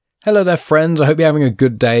Hello there friends, I hope you're having a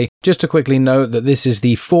good day. Just to quickly note that this is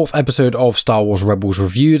the 4th episode of Star Wars Rebels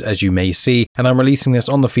Reviewed, as you may see, and I'm releasing this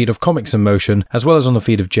on the feed of Comics in Motion, as well as on the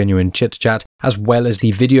feed of Genuine Chit Chat, as well as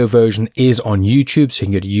the video version is on YouTube, so you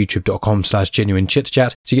can go to youtube.com/genuinechitchat,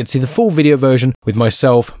 so you get to see the full video version with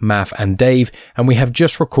myself, Math and Dave, and we have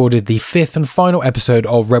just recorded the 5th and final episode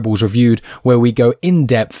of Rebels Reviewed, where we go in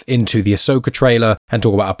depth into the Ahsoka trailer and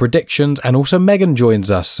talk about our predictions, and also Megan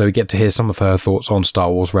joins us, so we get to hear some of her thoughts on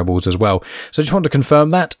Star Wars Rebels as well. So I just wanted to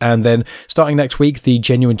confirm that, and then starting next week the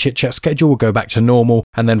Genuine Chit Chat schedule will go back to normal,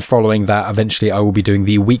 and then following that eventually I will be doing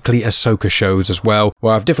the weekly Ahsoka shows as well,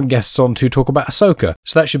 where I have different guests on to talk about Ahsoka.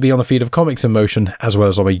 So that should be on the feed of Comics in Motion as well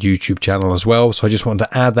as on my YouTube channel as well, so I just wanted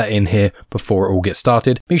to add that in here before it all gets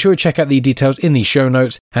started. Make sure you check out the details in the show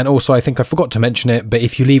notes, and also I think I forgot to mention it, but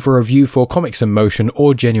if you leave a review for Comics in Motion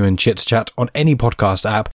or Genuine Chit Chat on any podcast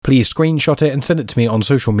app, please screenshot it and send it to me on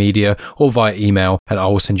social media or via email, and I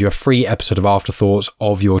will send you a free episode of Afterthoughts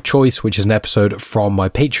of your choice, which is an episode from my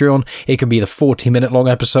Patreon. It can be the 40-minute long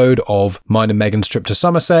episode of mine and Megan's trip to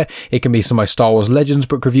Somerset. It can be some of my Star Wars Legends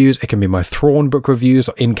book reviews. It can be my Thrawn book reviews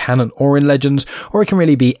in canon or in Legends, or it can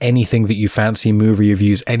really be anything that you fancy, movie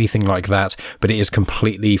reviews, anything like that, but it is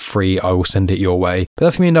completely free. I will send it your way. But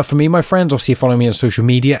that's going to be enough for me, my friends. Obviously, follow me on social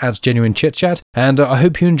media at Genuine Chit Chat, and I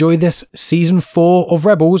hope you enjoy this Season 4 of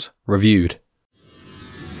Rebels Reviewed.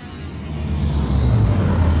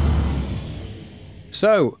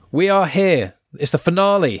 So, we are here. It's the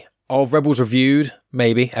finale of Rebels Reviewed,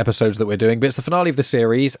 maybe, episodes that we're doing, but it's the finale of the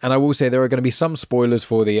series, and I will say there are going to be some spoilers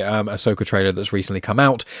for the Ahsoka trailer that's recently come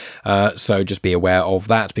out, so just be aware of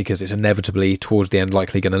that, because it's inevitably, towards the end,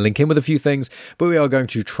 likely going to link in with a few things, but we are going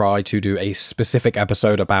to try to do a specific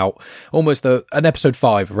episode about almost an episode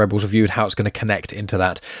 5 of Rebels Reviewed, how it's going to connect into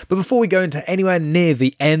that. But before we go into anywhere near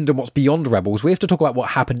the end and what's beyond Rebels, we have to talk about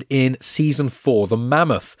what happened in Season 4, the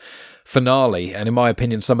mammoth finale, and in my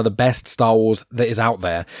opinion some of the best Star Wars that is out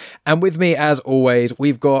there. And with me as always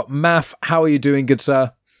we've got Math. How are you doing, good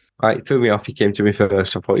sir? Right, threw me off. You came to me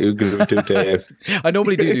first. I thought you were going to do Dave. I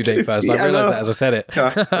normally do Dave first. I realised that as I said it.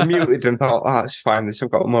 I muted and thought, it's fine.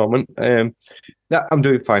 I've got a moment. I'm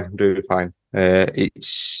doing fine.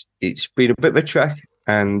 It's been a bit of a trek,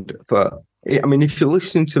 but I mean, if you're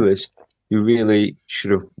listening to this, you really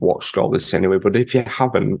should have watched all this anyway. But if you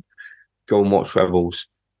haven't, go and watch Rebels.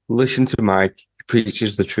 Listen to Mike. He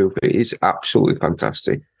preaches the truth. It is absolutely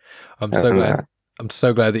fantastic. I'm so glad. I'm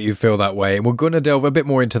so glad that you feel that way. And we're going to delve a bit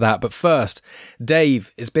more into that. But first,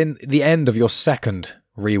 Dave, it's been the end of your second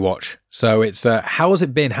rewatch. So it's how has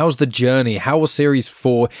it been? How's the journey? How was Series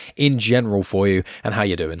 4 in general for you? And how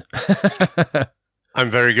you doing?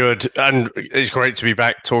 I'm very good. And it's great to be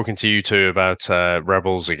back talking to you two about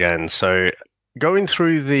Rebels again. So going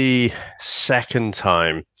through the second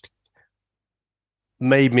time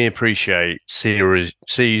made me appreciate series.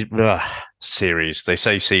 They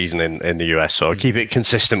say season in the US, so I'll keep it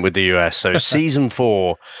consistent with the US. So Season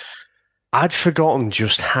 4, I'd forgotten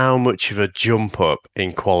just how much of a jump up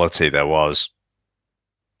in quality there was.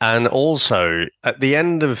 And also, at the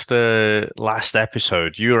end of the last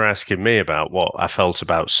episode, you were asking me about what I felt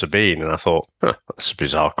about Sabine, and I thought, that's a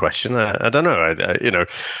bizarre question. I don't know.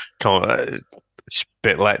 It's a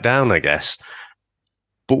bit let down, I guess.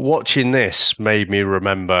 But watching this made me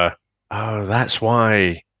remember, that's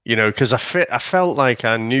why, because I felt like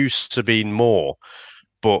I knew Sabine more,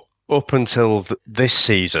 but up until this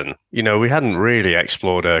season, we hadn't really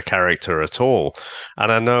explored her character at all. And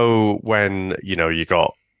I know when, you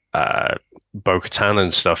got Bo-Katan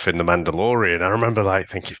and stuff in The Mandalorian, I remember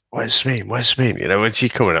thinking, where's Sabine? When's she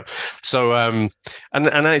coming up? So, and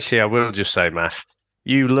actually I will just say, Math,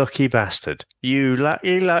 you lucky bastard. You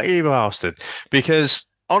lucky bastard. Because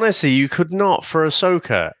honestly, you could not, for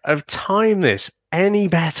Ahsoka, have timed this any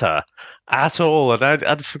better at all. And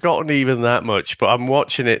I'd forgotten even that much, but I'm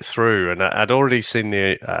watching it through, and I'd already seen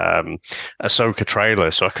the Ahsoka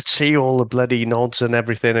trailer, so I could see all the bloody nods and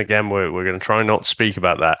everything. Again, we're going to try not to speak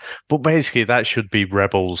about that. But basically, that should be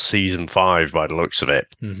Rebels Season 5 by the looks of it.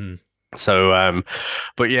 Mm-hmm. So,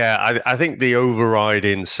 but yeah, I think the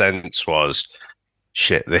overriding sense was,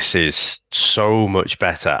 shit, this is so much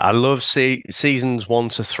better. I love seasons 1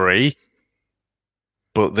 to 3,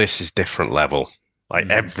 but this is different level.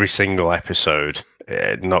 Every single episode,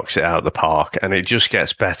 it knocks it out of the park, and it just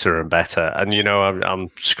gets better and better. And I'm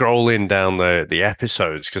scrolling down the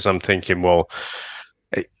episodes because I'm thinking, well,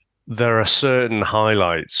 there are certain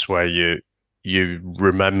highlights where you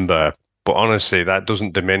remember But honestly, that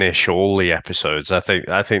doesn't diminish all the episodes. I think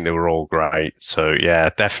they were all great. So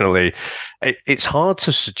yeah, definitely. It's hard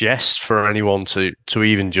to suggest for anyone to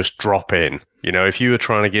even just drop in. You know, if you were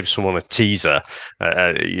trying to give someone a teaser,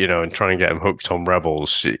 you know, and try and get them hooked on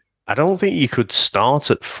Rebels, I don't think you could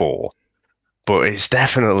start at 4. But it's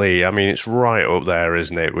definitely, I mean, it's right up there,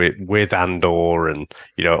 isn't it? With Andor and,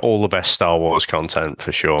 you know, all the best Star Wars content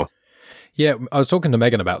for sure. Yeah, I was talking to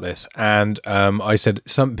Megan about this, and I said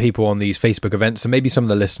some people on these Facebook events, and maybe some of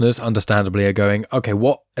the listeners, understandably, are going, okay,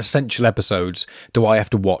 what essential episodes do I have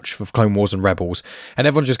to watch for Clone Wars and Rebels? And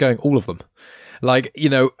everyone's just going, all of them. Like, you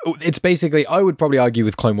know, it's basically, I would probably argue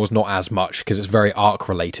with Clone Wars not as much, because it's very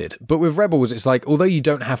arc-related. But with Rebels, it's like, although you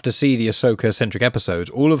don't have to see the Ahsoka-centric episodes,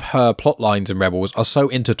 all of her plot lines in Rebels are so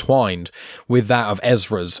intertwined with that of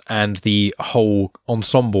Ezra's and the whole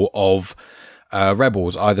ensemble of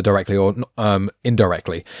Rebels, either directly or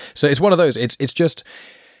indirectly. So it's one of those. It's just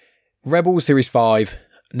Rebels Series 5.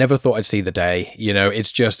 Never thought I'd see the day. You know, it's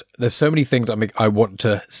just, there's so many things I want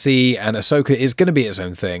to see, and Ahsoka is going to be its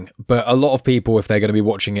own thing. But a lot of people, if they're going to be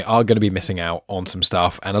watching it, are going to be missing out on some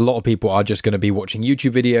stuff. And a lot of people are just going to be watching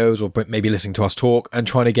YouTube videos or maybe listening to us talk and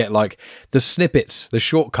trying to get like the snippets, the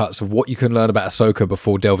shortcuts of what you can learn about Ahsoka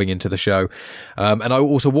before delving into the show. And I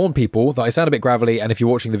also warn people that I sound a bit gravelly, and if you're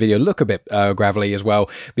watching the video, look a bit gravelly as well,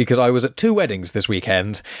 because I was at 2 weddings this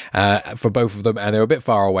weekend for both of them, and they were a bit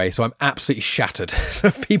far away. So I'm absolutely shattered. So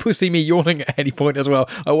if people see me yawning at any point as well,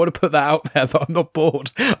 I want to put that out there that I'm not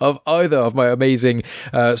bored of either of my amazing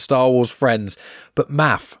Star Wars friends. But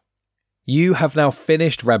Math, you have now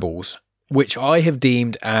finished Rebels, which I have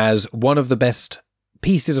deemed as one of the best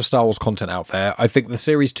pieces of Star Wars content out there. I think the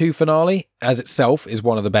Series 2 finale as itself is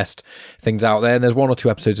one of the best things out there, and there's 1 or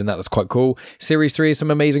 2 episodes in that that's quite cool. Series 3 is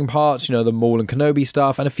some amazing parts, you know, the Maul and Kenobi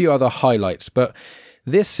stuff, and a few other highlights. But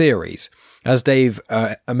this series, as Dave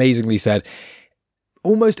amazingly said,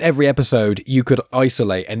 almost every episode you could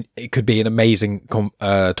isolate and it could be an amazing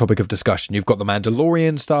topic of discussion. You've got the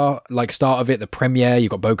Mandalorian start of it, the premiere, you've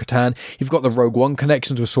got Bo-Katan, you've got the Rogue One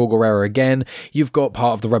connections with Saw Gerrera again, you've got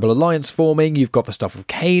part of the Rebel Alliance forming, you've got the stuff with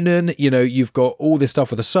Kanan, you know, you've got all this stuff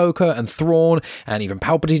with Ahsoka and Thrawn, and even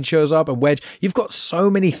Palpatine shows up, and Wedge. You've got so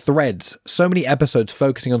many threads, so many episodes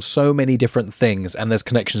focusing on so many different things, and there's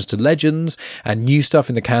connections to legends and new stuff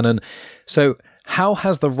in the canon. So how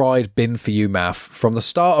has the ride been for you, Math, from the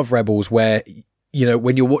start of Rebels, where, you know,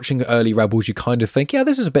 when you're watching early Rebels, you kind of think, yeah,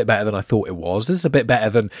 this is a bit better than I thought it was. This is a bit better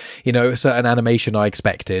than, you know, a certain animation I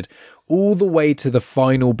expected, all the way to the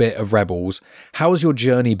final bit of Rebels. How has your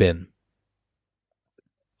journey been?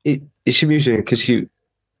 It's amusing because you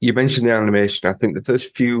mentioned the animation. I think the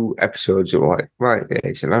first few episodes are like, right, yeah,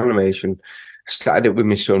 it's an animation. I started it with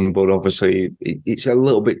my son, but obviously it's a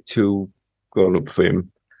little bit too grown up for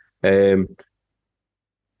him.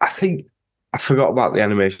 I think I forgot about the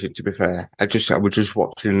animation, to be fair. I was just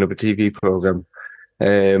watching another TV program.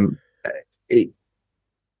 The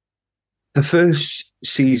first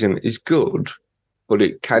season is good, but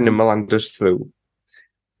it kind of meanders through.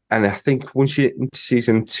 And I think once you get into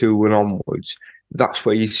season 2 and onwards, that's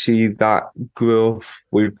where you see that growth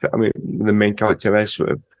with, I mean, the main character,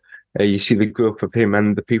 Ezra. You see the growth of him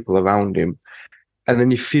and the people around him. And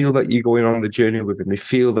then you feel that you're going on the journey with him. You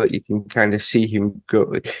feel that you can kind of see him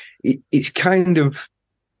go. It's kind of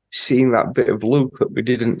seeing that bit of Luke that we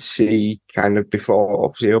didn't see kind of before.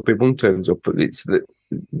 Obviously, Obi-Wan turns up, but it's that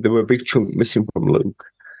there were a big chunk missing from Luke.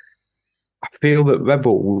 I feel that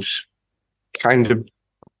Rebels kind of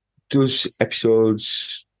does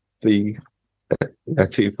episodes 3,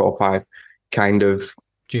 4, 5, kind of.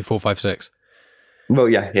 G4, 5, 6. Well,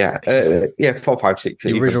 yeah, 4, 5, 6.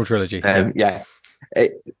 The original trilogy. Yeah.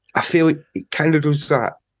 I feel it kind of does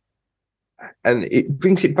that, and it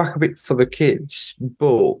brings it back a bit for the kids.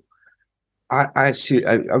 But I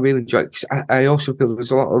really enjoy it, 'cause I also feel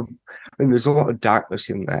there's a lot of darkness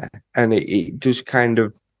in there, and it does kind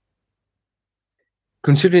of,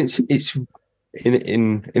 considering it's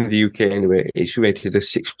in the UK anyway, it's rated as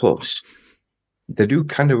 6+. They do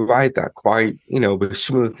kind of ride that quite, you know, with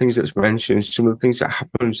some of the things that's mentioned, some of the things that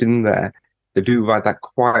happens in there. They do ride that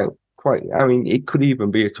quite. I mean, it could even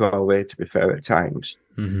be a 12A, to be fair, at times.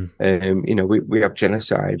 Mm-hmm. You know, we have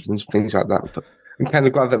genocide and things like that. But I'm kind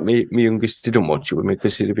of glad that my youngest didn't watch it with me,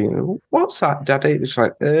 because he'd have been, what's that, Daddy? It's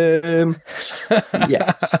like, yes.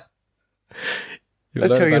 I'll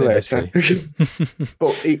tell you later.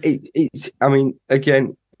 But it's, I mean,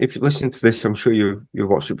 again, if you listen to this, I'm sure you've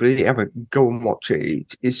watched it, but if you haven't, go and watch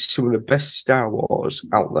it. It's some of the best Star Wars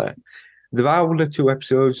out there. There are 1 or 2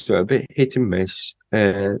 episodes that are a bit hit and miss,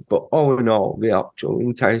 but all in all, the actual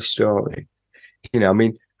entire story, you know, I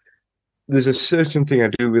mean, there's a certain thing I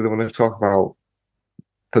do really want to talk about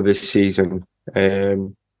for this season,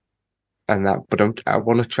 and that, but I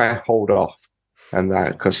want to try and hold off and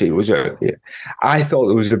that because I thought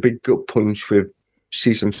there was a big gut punch with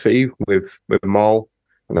season 3 with Maul,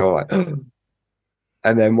 and I was like,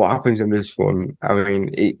 and then what happens in this one? I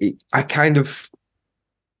mean, I kind of,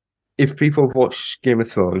 if people have watched Game of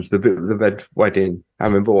Thrones, the bit of the Red Wedding, I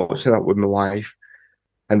remember watching that with my wife,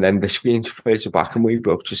 and then the screen fades back, and we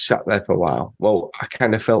both just sat there for a while. Well, I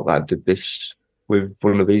kind of felt that I did this with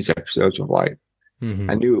one of these episodes of like,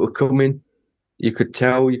 I knew it was coming. You could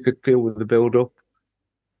tell, you could feel with the build up,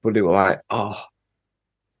 but it was like, oh,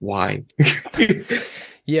 why?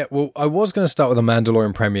 Yeah, well, I was going to start with the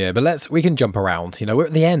Mandalorian premiere, but we can jump around. You know, we're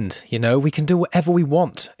at the end. You know, we can do whatever we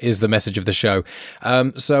want, is the message of the show.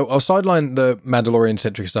 So I'll sideline the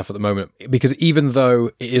Mandalorian-centric stuff at the moment, because even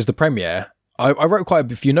though it is the premiere, I wrote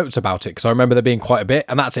quite a few notes about it, because I remember there being quite a bit,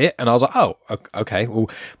 and that's it. And I was like, oh, okay, we'll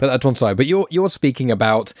put that to one side. But you're speaking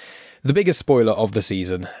about the biggest spoiler of the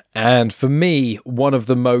season, and for me, one of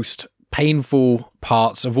the most painful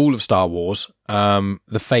parts of all of Star Wars,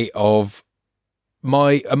 the fate of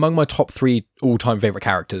among my top 3 all-time favorite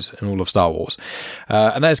characters in all of Star Wars,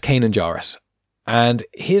 and that is Kanan Jarrus. And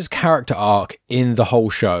his character arc in the whole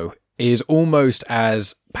show is almost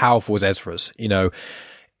as powerful as Ezra's. You know,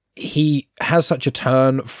 he has such a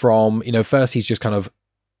turn from, you know, first he's just kind of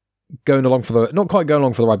going along for not quite going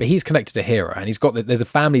along for the ride, but he's connected to Hera, and there's a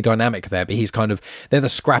family dynamic there, but they're the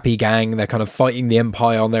scrappy gang, they're kind of fighting the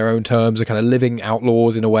Empire on their own terms, they're kind of living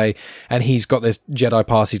outlaws in a way, and he's got this Jedi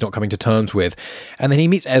past he's not coming to terms with. And then he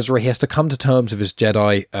meets Ezra, he has to come to terms with his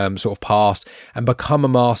Jedi sort of past and become a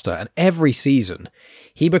master, and every season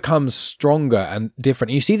he becomes stronger and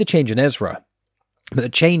different. And you see the change in Ezra, but the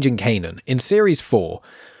change in Kanan. In Series 4,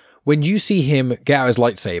 when you see him get out his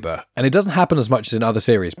lightsaber, and it doesn't happen as much as in other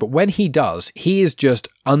series, but when he does, he is just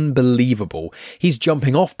unbelievable. He's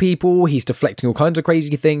jumping off people, he's deflecting all kinds of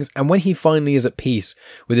crazy things, and when he finally is at peace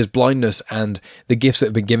with his blindness and the gifts that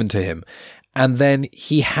have been given to him, and then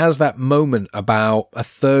he has that moment about a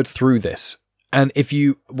third through this. And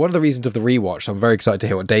one of the reasons of the rewatch, so I'm very excited to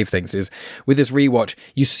hear what Dave thinks, is with this rewatch,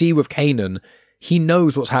 you see with Kanan, he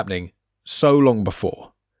knows what's happening so long before.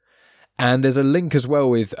 And there's a link as well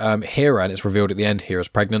with Hera, and it's revealed at the end Hera's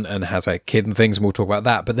pregnant and has a kid and things, and we'll talk about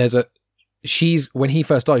that. But when he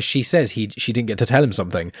first dies, she says she didn't get to tell him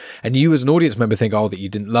something. And you as an audience member think, oh, that you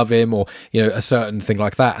didn't love him, or, you know, a certain thing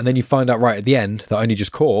like that. And then you find out right at the end that only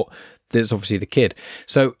just caught that it's obviously the kid.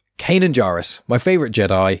 So Kanan Jarrus, my favorite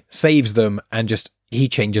Jedi, saves them, and he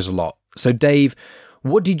changes a lot. So Dave,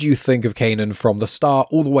 what did you think of Kanan from the start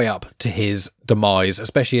all the way up to his demise,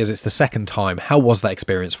 especially as it's the second time? How was that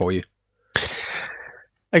experience for you?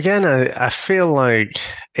 Again, I feel like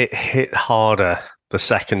it hit harder the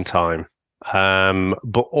second time,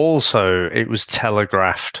 but also it was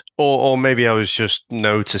telegraphed, or maybe I was just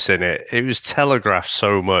noticing it. It was telegraphed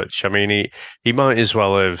so much. I mean, he might as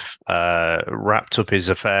well have wrapped up his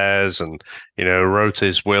affairs and, you know, wrote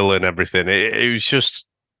his will and everything. It was just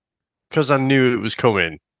because I knew it was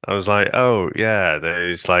coming. I was like, oh yeah,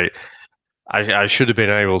 there's like I should have been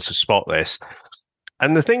able to spot this.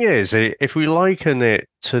 And the thing is, if we liken it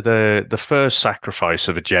to the first sacrifice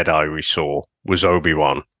of a Jedi we saw was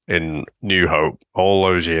Obi-Wan in New Hope all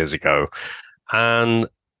those years ago. And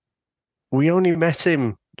we only met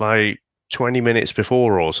him like 20 minutes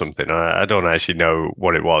before or something. I don't actually know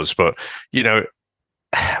what it was, but, you know,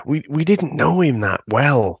 we didn't know him that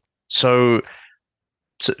well. So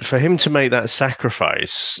for him to make that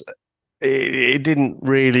sacrifice, it didn't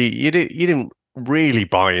really, you didn't really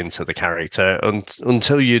buy into the character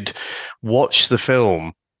until you'd watched the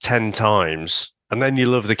film 10 times, and then you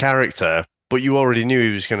love the character, but you already knew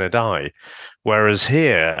he was going to die. Whereas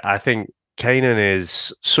here, I think Kanan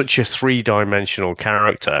is such a 3-dimensional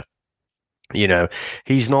character. You know,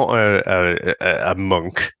 he's not a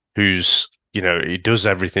monk who's, you know, he does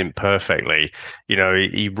everything perfectly. You know,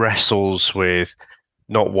 he wrestles with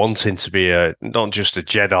not wanting to be not just a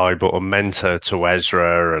Jedi, but a mentor to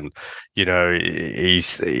Ezra. And, you know,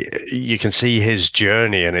 you can see his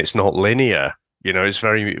journey, and it's not linear. You know, it's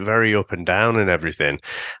very, very up and down and everything.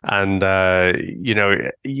 And, you know,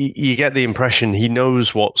 you get the impression he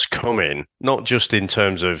knows what's coming, not just in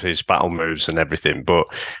terms of his battle moves and everything, but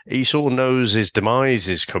he sort of knows his demise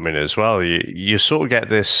is coming as well. You sort of get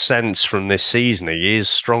this sense from this season he is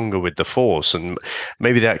stronger with the Force, and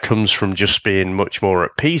maybe that comes from just being much more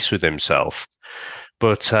at peace with himself.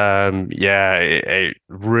 But, yeah, it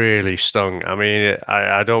really stung. I mean,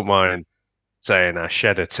 I don't mind saying I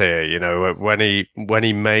shed a tear, you know, when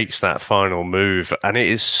he makes that final move, and it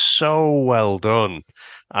is so well done.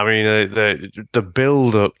 I mean, the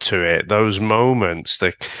build up to it, those moments,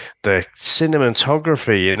 the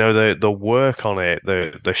cinematography, the work on it,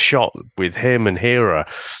 the shot with him and Hera,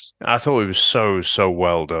 I thought it was so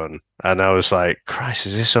well done. And I was like, Christ,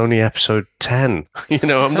 is this only episode 10?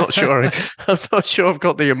 I'm not sure. I'm not sure I've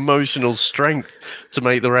got the emotional strength to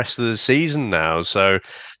make the rest of the season now. So,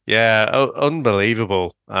 yeah,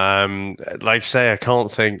 unbelievable. Like I say, I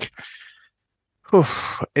can't think.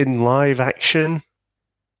 In live action,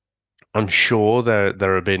 I'm sure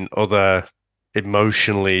there have been other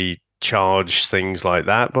emotionally charged things like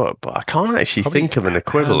that, but I can't actually think of an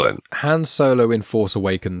equivalent. Han Solo in Force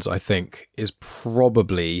Awakens, I think, is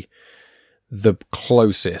probably the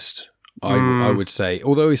closest, I would say.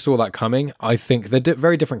 Although we saw that coming, I think they're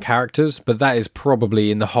very different characters, but that is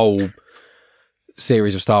probably in the whole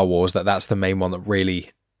series of Star Wars that's the main one that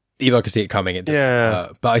really... Even though I can see it coming, it doesn't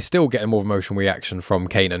hurt. But I still get a more emotional reaction from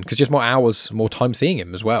Kanan, because just more hours, more time seeing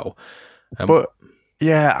him as well. But,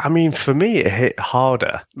 yeah, I mean, for me, it hit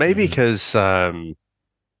harder. Maybe because, I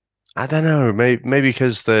don't know, maybe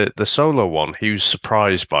because the Solo one, he was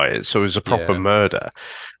surprised by it, so it was a proper murder.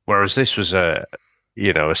 Whereas this was a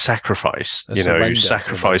sacrifice. He was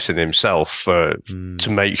sacrificing himself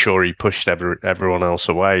to make sure he pushed everyone else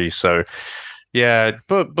away. So, yeah,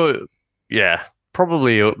 but yeah.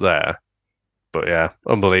 Probably up there, but yeah,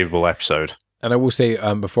 unbelievable episode. And I will say,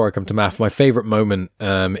 before I come to Math, my favourite moment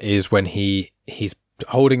is when he's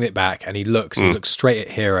holding it back and he looks straight at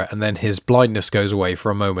Hera, and then his blindness goes away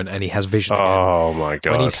for a moment and he has vision again. Oh my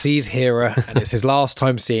god! When he sees Hera and it's his last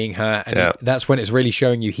time seeing her, and that's when it's really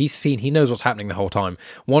showing you he knows what's happening the whole time.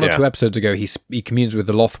 One or two episodes ago, he communes with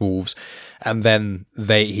the Lothwolves, and then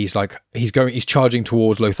he's charging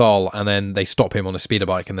towards Lothal, and then they stop him on a speeder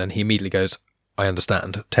bike, and then he immediately goes, I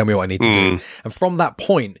understand. Tell me what I need to do. And from that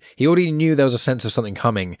point, he already knew there was a sense of something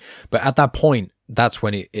coming. But at that point, that's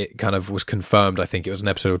when it kind of was confirmed. I think it was an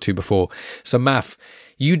episode or two before. So, Math,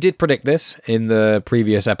 you did predict this in the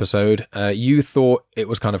previous episode. You thought it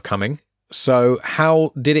was kind of coming. So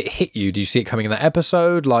how did it hit you? Did you see it coming in that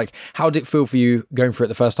episode? Like, how did it feel for you going through it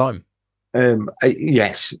the first time?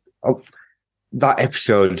 Yes. That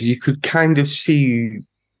episode, you could kind of see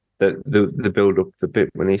the build up, the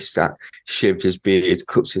bit when he shaved his beard,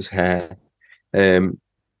 cuts his hair.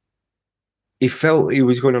 He felt he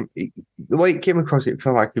was going to. The way it came across, it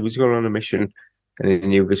felt like he was going on a mission, and he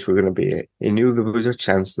knew this was going to be it. He knew there was a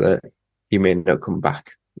chance that he may not come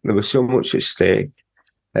back. There was so much at stake,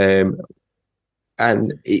 and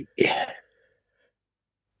it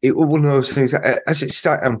was one of those things. As it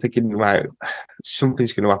started, I'm thinking, right,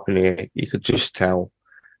 something's going to happen here. You could just tell,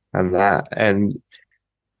 and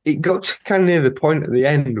it got to kind of near the point at the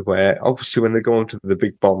end where, obviously, when they go into the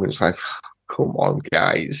big bomb, it's like, come on,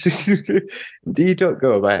 guys, you don't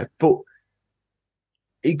go there. But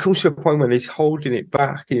it comes to a point when he's holding it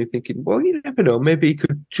back, and you're thinking, well, you never know. Maybe he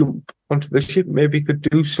could jump onto the ship. Maybe he could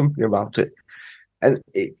do something about it. And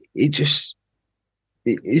it's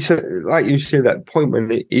like you say, that point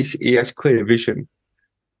when he has clear vision,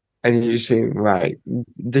 and you're saying, right,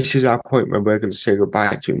 this is our point where we're going to say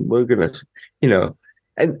goodbye to him. We're going to,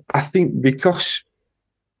 and I think because,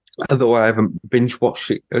 although I haven't binge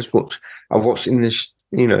watched it as much, I've watched in this,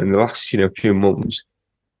 in the last, few months,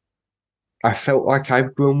 I felt like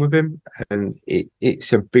I've grown with him, and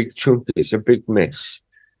it's a big chunk, it's a big miss,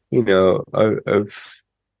 of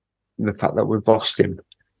the fact that we've lost him.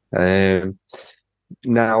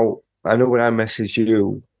 Now, I know when I messaged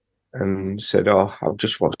you and said, I've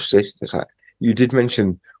just watched this, it's like, you did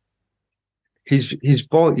mention his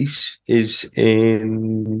voice is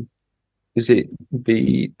in, is it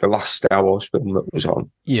the last Star Wars film that was on?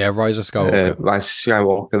 Yeah, Rise of Skywalker. Rise of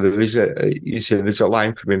Skywalker. You said there's a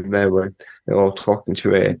line from him there when they're all talking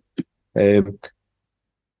to her.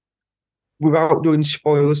 Without doing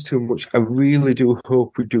spoilers too much, I really do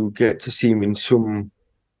hope we do get to see him in some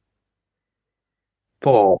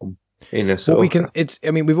form in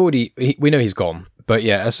Ahsoka. We know he's gone. But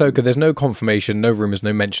yeah, Ahsoka, there's no confirmation, no rumors,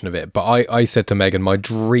 no mention of it. But I said to Megan, my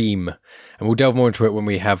dream, and we'll delve more into it when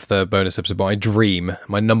we have the bonus episode, but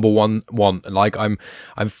my number one want, like I'm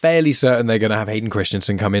fairly certain they're going to have Hayden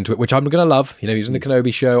Christensen come into it, which I'm going to love. He's in the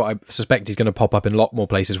Kenobi show. I suspect he's going to pop up in a lot more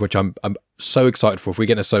places, which I'm so excited for if we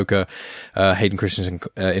get an Ahsoka, Hayden Christensen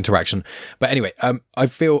interaction. But anyway, I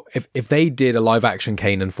feel if they did a live action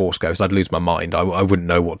Kanan Force Ghost, I'd lose my mind. I wouldn't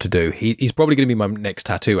know what to do. He's probably going to be my next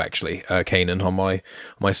tattoo, actually, Kanan on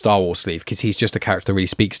my Star Wars sleeve, because he's just a character that really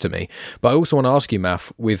speaks to me. But I also want to ask you,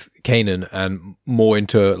 Math, with Kanan and more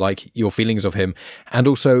into like your feelings of him, and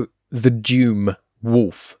also the Doom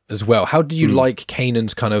Wolf as well. How did you like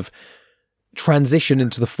Kanan's kind of transition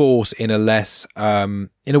into the Force in a less, in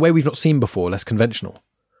a way we've not seen before, less conventional.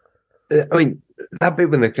 I mean, that bit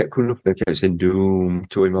when they kept coming up, they kept saying "Doom"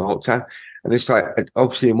 to him all the time, and it's like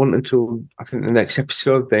obviously it wasn't until I think the next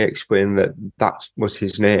episode they explained that was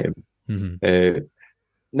his name.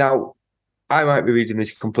 Now, I might be reading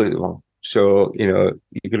this completely wrong, so you're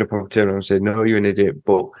going to probably turn around and say, "No, you're an idiot,"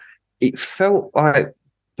 but it felt like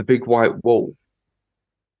the big white wolf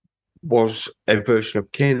was a version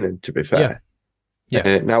of Kanan, to be fair.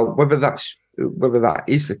 Yeah. Now, whether that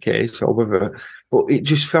is the case or but it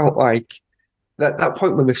just felt like that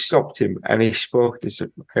point when they stopped him and he spoke this,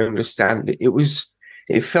 I understand it.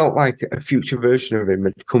 It felt like a future version of him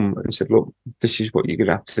had come and said, "Look, this is what you're going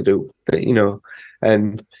to have to do,"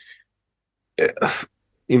 and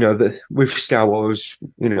with Star Wars,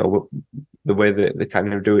 the way that they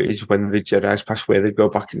kind of do it is when the Jedi's pass away, they go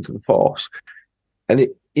back into the Force. And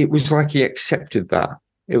it was like he accepted that.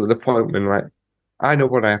 It was the point when, like, I know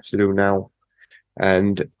what I have to do now.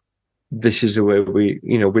 And this is the way we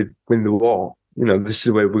win the war. This is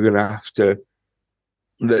the way we're going to have to,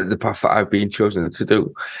 the path that I've been chosen to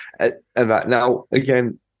do. And that now,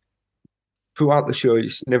 again, throughout the show,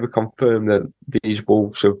 it's never confirmed that these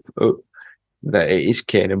wolves that it is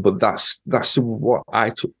Kanan, but that's what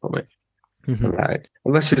I took from it. Right.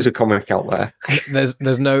 Unless there's a comic out there. There's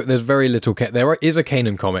very little. There is a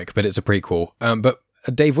Kanan comic, but it's a prequel. But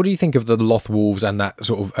Dave, what do you think of the Loth Wolves and that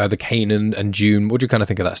sort of the Kanan and Dune? What do you kind of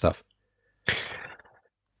think of that stuff?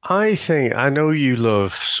 I know you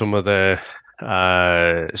love some of the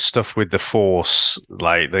stuff with the Force,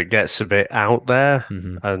 like that gets a bit out there,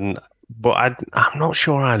 but I'm not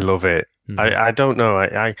sure I love it. I don't know.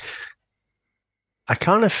 I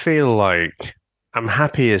kind of feel like I'm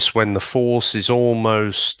happiest when the Force is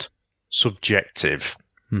almost subjective.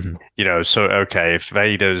 So, okay, if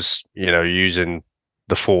Vader's, using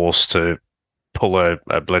the Force to pull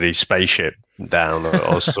a bloody spaceship down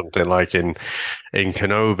or something like in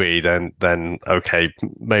Kenobi, then okay,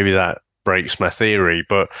 maybe that breaks my theory.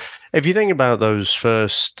 But if you think about those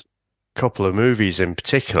first couple of movies in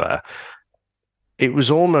particular, it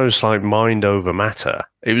was almost like mind over matter.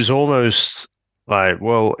 It was almost like,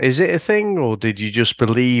 well, is it a thing, or did you just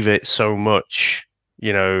believe it so much?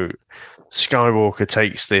 Skywalker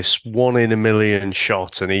takes this 1 in a million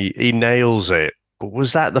shot and he nails it. But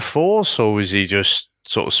was that the Force, or was he just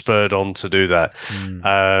sort of spurred on to do that?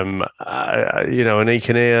 And he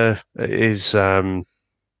can hear his,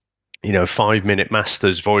 5-minute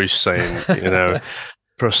master's voice saying,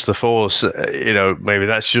 trust the Force, maybe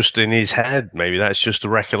that's just in his head. Maybe that's just a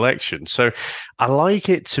recollection. So I like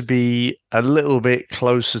it to be a little bit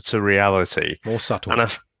closer to reality. More subtle.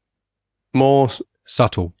 And more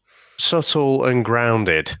subtle and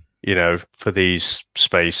grounded, for these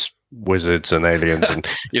space wizards and aliens and,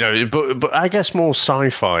 but I guess more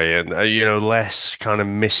sci-fi and, less kind of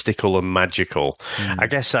mystical and magical. I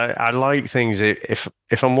guess I like things. If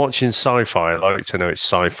I'm watching sci-fi, I like to know it's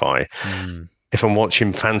sci-fi. If I'm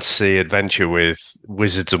watching fantasy adventure with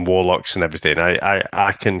wizards and warlocks and everything,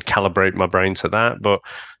 I can calibrate my brain to that. But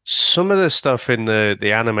some of the stuff in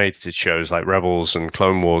the animated shows like Rebels and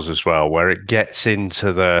Clone Wars as well, where it gets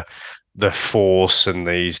into the Force and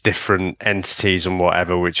these different entities and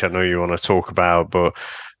whatever, which I know you want to talk about, but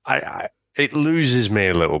it loses me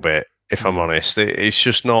a little bit, if I'm honest. It's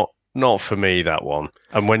just not for me, that one.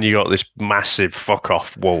 And when you got this massive fuck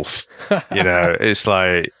off wolf, it's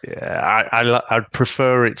like I'd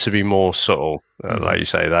prefer it to be more subtle. Like you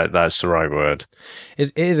say, that's the right word.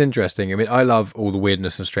 It is interesting. I mean, I love all the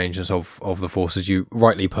weirdness and strangeness of the Force, as you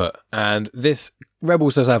rightly put. And this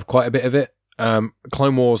Rebels does have quite a bit of it.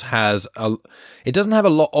 Clone Wars it doesn't have a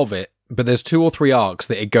lot of it, but there's 2 or 3 arcs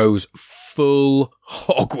that it goes full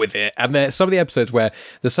hog with it. And there's some of the episodes where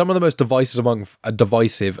there's some of the most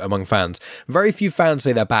divisive among fans. Very few fans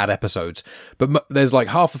say they're bad episodes, but there's like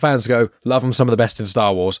half the fans go, love them, some of the best in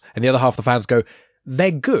Star Wars, and the other half the fans go,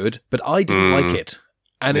 they're good, but I didn't like it.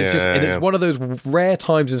 And it's one of those rare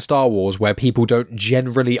times in Star Wars where people don't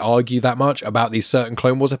generally argue that much about these certain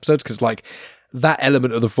Clone Wars episodes, because like that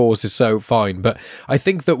element of the Force is so fine. But I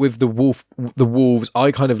think that with the wolves,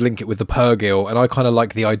 I kind of link it with the Purrgil, and I kind of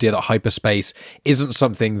like the idea that hyperspace isn't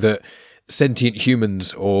something that sentient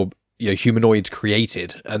humans or humanoids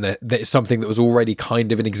created, and that it's something that was already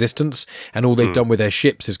kind of in existence, and all they've done with their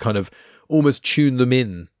ships is kind of almost tune them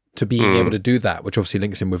in to being able to do that, which obviously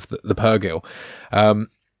links in with the Purrgil.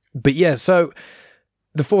 But yeah, so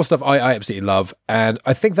the Force stuff I absolutely love, and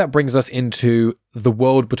I think that brings us into The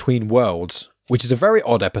World Between Worlds, which is a very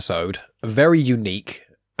odd episode, very unique.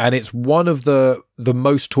 and it's one of the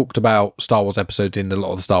most talked about Star Wars episodes in a lot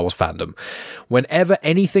of the Star Wars fandom. Whenever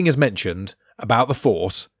anything is mentioned about the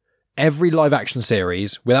Force, every live action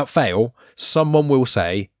series, without fail, someone will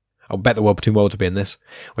say, I'll bet the World Between Worlds will be in this.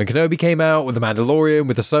 When Kenobi came out, with The Mandalorian,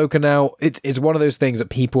 with Ahsoka now, it's one of those things that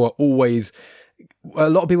people are always... A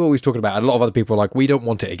lot of people are always talking about it. A lot of other people are like, we don't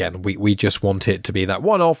want it again. We just want it to be that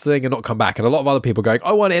one-off thing and not come back. And a lot of other people are going,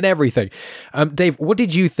 I want it in everything. Dave, what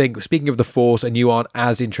did you think, speaking of the Force, and you aren't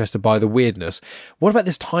as interested by the weirdness, what about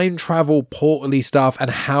this time travel, portally stuff, and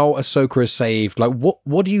how Ahsoka is saved? Like,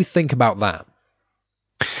 what do you think about that?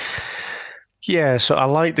 Yeah, so I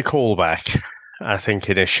like the callback, I think,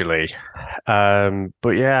 initially.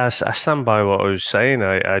 But yeah, I stand by what I was saying.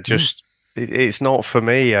 I just, it's not for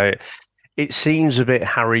me. It seems a bit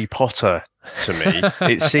Harry Potter to me.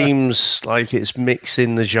 It seems like it's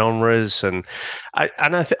mixing the genres, and I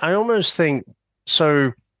almost think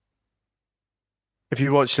so. If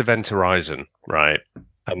you watch Event Horizon, right,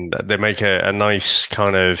 and they make a nice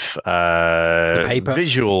kind of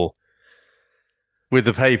visual with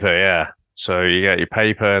the paper, yeah. So you get your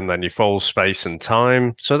paper and then you fold space and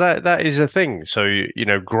time. So that is a thing. So,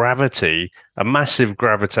 gravity, a massive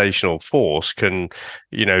gravitational force can,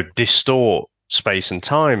 distort space and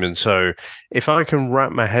time. And so if I can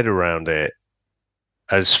wrap my head around it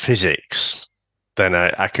as physics, then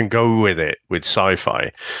I can go with it with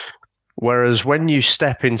sci-fi. Whereas when you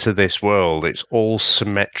step into this world, it's all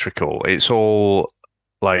symmetrical. It's all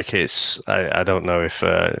like I don't know if...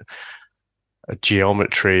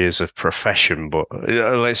 geometry is a profession, but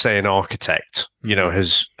let's say an architect,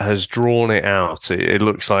 has drawn it out. It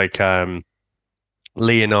looks like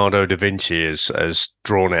Leonardo da Vinci has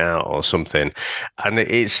drawn it out or something, and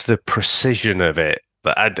it's the precision of it.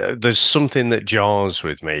 But there's something that jars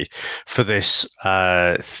with me for this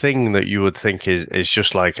thing that you would think is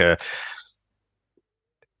just like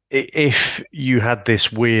if you had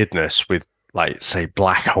this weirdness with, like, say,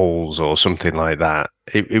 black holes or something like that,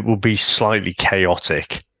 it will be slightly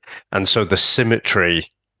chaotic. And so the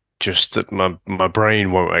symmetry, just that my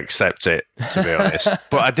brain won't accept it, to be honest.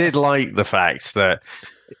 But I did like the fact that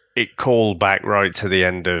it called back right to the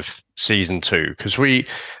end of season 2, because we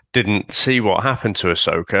didn't see what happened to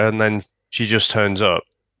Ahsoka, and then she just turns up.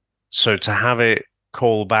 So to have it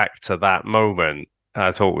call back to that moment,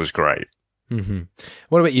 I thought was great. Mm-hmm.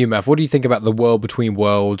 What about you, Mav? What do you think about the World Between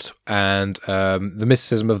Worlds and the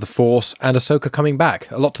mysticism of the Force and Ahsoka coming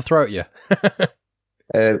back? A lot to throw at you.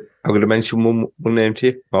 I'm going to mention one name to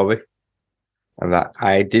you, Bobby, and that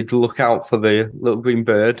I did look out for the little green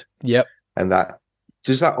bird. Yep. And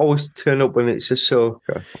does that always turn up when it's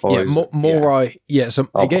Ahsoka? Yeah, Morai. Yeah, so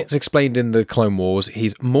it gets explained in the Clone Wars.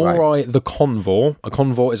 He's Morai the Convor. A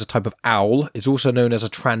Convor is a type of owl. It's also known as a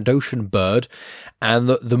Trandoshan bird. And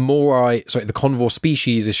the Morai, the Convor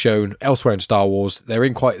species is shown elsewhere in Star Wars.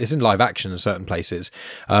 It's in live action in certain places.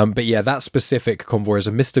 But yeah, that specific Convor is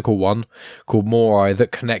a mystical one called Morai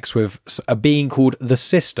that connects with a being called the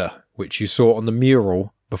Sister, which you saw on the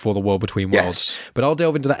mural before the World Between Worlds. Yes. But I'll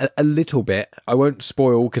delve into that a little bit. I won't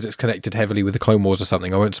spoil because it's connected heavily with the Clone Wars or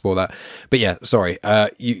something. I won't spoil that. But yeah, sorry.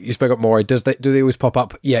 You spoke up Morai. Do they always pop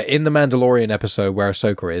up? Yeah, in the Mandalorian episode where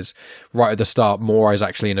Ahsoka is, right at the start, Morai is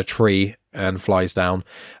actually in a tree and flies down.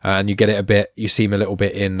 And you get it a bit, you see him a little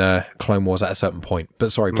bit in Clone Wars at a certain point.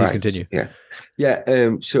 But sorry, please continue. Yeah. Yeah,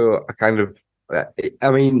 so I kind of,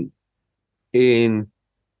 when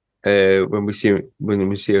we see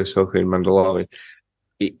Ahsoka in Mandalorian,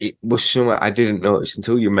 it was something I didn't notice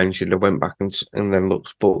until you mentioned. I went back and then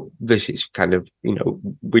looked, but this is kind of,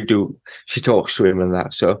 she talks to him and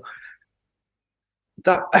that. So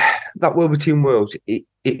that World Between Worlds,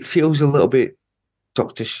 it feels a little bit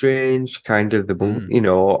Doctor Strange, kind of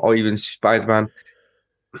or even Spider-Man.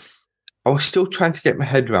 I was still trying to get my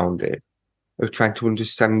head around it. I was trying to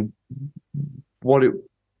understand what they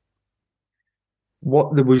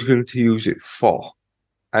was going to use it for.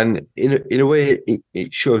 And in a way,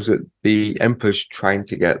 it shows that the Emperor's trying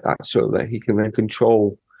to get that so that he can then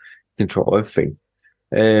control everything.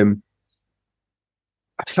 I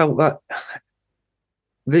felt that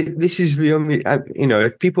this is the only,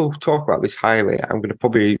 if people talk about this highly, I'm going to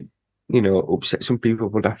probably, upset some people.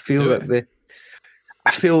 But I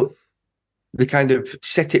feel they kind of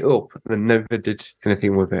set it up and never did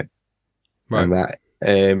anything with it. Right. And that.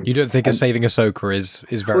 You don't think saving Ahsoka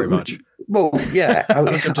is very much? Well, yeah. I'm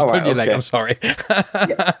just pulling your leg. I'm sorry.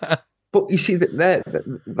 Yeah. But you see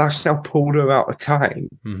that's now pulled her out of time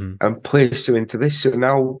and placed her into this. So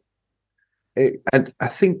now, and I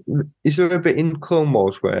think, is there a bit in Clone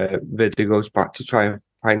Wars where Vader goes back to try and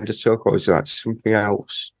find Ahsoka, or is that something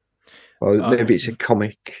else? Or maybe it's a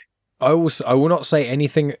comic. I will not say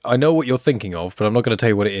anything. I know what you're thinking of, but I'm not going to tell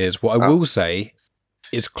you what it is. What I will say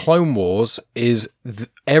is Clone Wars is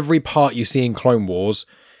every part you see in Clone Wars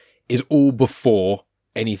is all before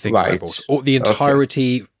anything Rebels. Or the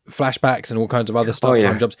entirety, flashbacks and all kinds of other stuff,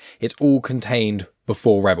 time jumps, it's all contained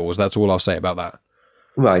before Rebels. That's all I'll say about that.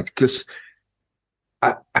 Right, because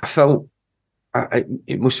I felt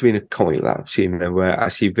it must have been a comic that I've seen there where I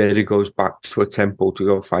see Vader goes back to a temple to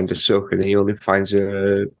go find Ahsoka and he only finds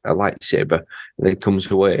a lightsaber and then comes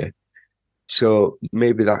away. So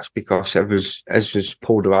maybe that's because Ezra's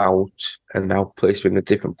pulled her out and now placed her in a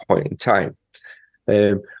different point in time.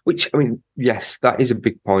 Which, I mean, yes, that is a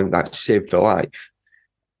big point that saved her life.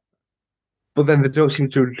 But then they don't seem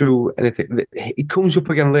to do anything. It comes up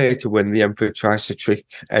again later when the Emperor tries to trick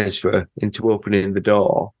Ezra into opening the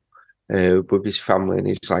door with his family, and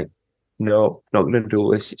he's like, no, not going to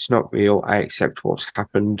do this. It's not real. I accept what's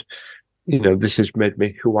happened. You know, this has made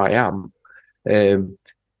me who I am.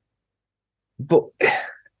 But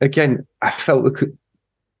again, I felt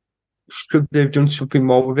should they have done something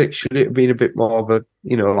more with it? Should it have been a bit more of a,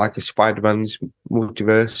 you know, like a Spider-Man's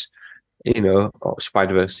multiverse, you know, or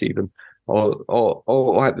Spider-Verse even, or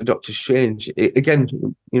like the Doctor Strange? Again,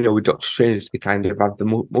 you know, with Doctor Strange, they kind of have the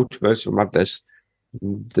multiverse of madness.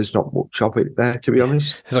 There's not much of it there, to be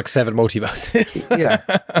honest. There's like 7 multiverses. Yeah,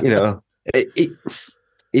 you know,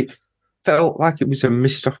 it felt like it was a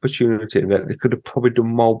missed opportunity that they could have probably done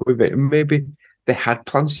more with it. And maybe they had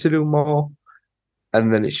plans to do more,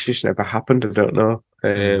 and then it's just never happened. I don't know.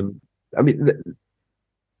 I mean,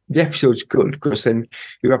 the episode's good because then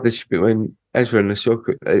you have this bit when Ezra and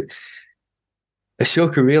Ahsoka.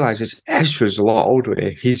 Ahsoka realizes Ezra's a lot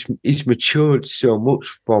older. He's matured so much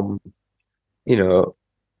from, you know,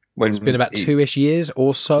 when it's been about 2-ish years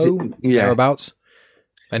or so, thereabouts.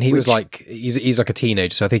 And he was like, he's like a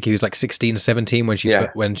teenager, so I think he was like 16, 17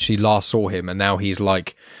 when she last saw him, and now he's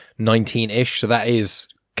like 19-ish. So that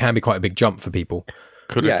can be quite a big jump for people.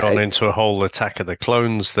 Could have gone into a whole Attack of the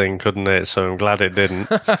Clones thing, couldn't it? So I'm glad it didn't.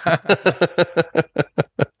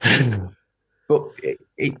 But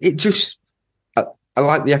it just, I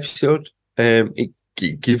like the episode. It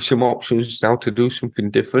gives some options now to do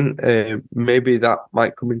something different. Maybe that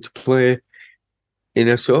might come into play in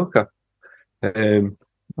Ahsoka.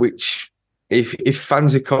 Which, if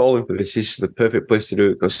fans are calling for this is the perfect place to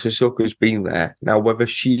do it because Ahsoka's been there. Now, whether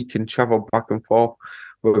she can travel back and forth,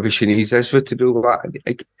 whether she needs Ezra to do that.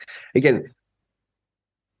 Again,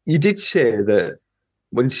 you did say that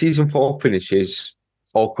when season 4 finishes,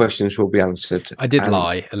 all questions will be answered. I did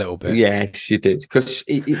lie a little bit. Yes, you did. Because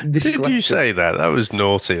did you say that? That was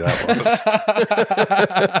naughty, that was.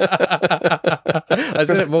 I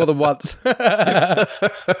said it more than once.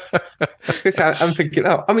 Because I'm thinking,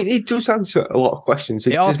 I mean, it does answer a lot of questions.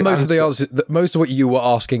 It asked most of the answers, most of what you were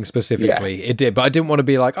asking specifically. Yeah. It did, but I didn't want to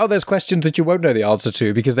be like, oh, there's questions that you won't know the answer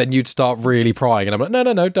to, because then you'd start really prying, and I'm like, no,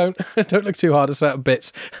 don't look too hard at certain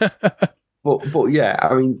bits. but yeah,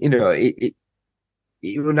 I mean, you know, it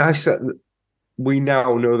was nice that we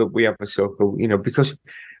now know that we have Ahsoka, you know, because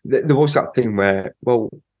there was that thing where, well,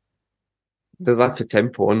 they left the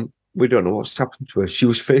temple and we don't know what's happened to her. She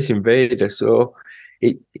was facing Vader, so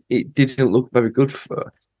it didn't look very good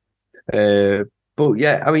for her. But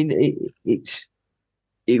yeah, I mean,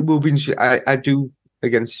 it will be. I do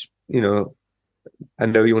against, you know. I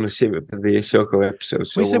know you want to save it for the Ahsoka episode.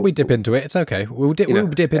 So we said we'd dip into it. It's okay. We'll dip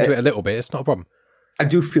into it a little bit. It's not a problem. I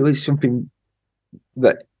do feel it's something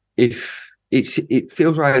that it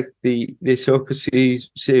feels like the Ahsoka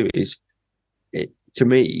series, to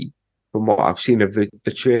me, from what I've seen of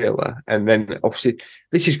the trailer, and then obviously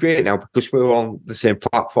this is great now because we're on the same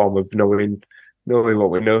platform of knowing what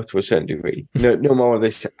we know to a certain degree. No more of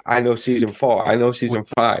this. I know season 4. I know season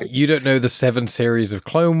 5. You don't know the 7 series of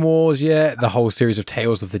Clone Wars yet. The whole series of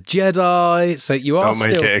Tales of the Jedi. So you are. Don't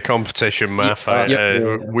make it a competition, Matt.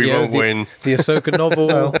 We won't win. The Ahsoka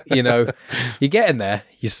novel. You know, you're getting there.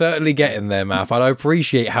 You're certainly getting there, Math. I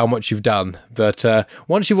appreciate how much you've done. But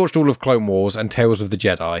once you've watched all of Clone Wars and Tales of the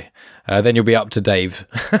Jedi, then you'll be up to Dave.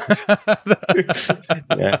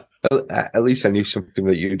 Yeah. At least I knew something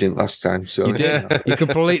that you didn't last time. So you did. You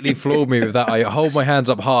completely floored me with that. I hold my hands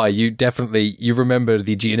up high. You remember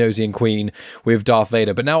the Geonosian Queen with Darth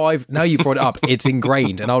Vader, but now you brought it up. It's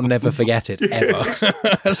ingrained, and I'll never forget it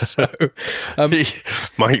ever. So,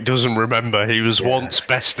 Mike doesn't remember. He was once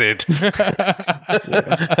bested,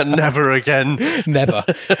 and never again. Never.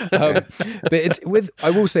 But I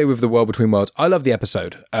will say with The World Between Worlds, I love the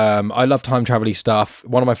episode. I love time travel-y stuff.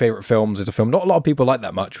 One of my favorite films is a film not a lot of people like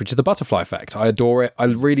that much, which is The Butterfly Effect. I adore it. I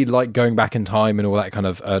really like going back in time and all that kind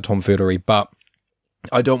of tomfoolery, but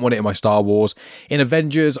I don't want it in my Star Wars. In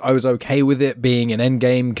Avengers, I was okay with it being an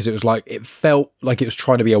Endgame because it felt like it was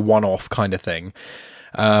trying to be a one-off kind of thing.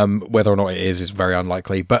 Whether or not it is very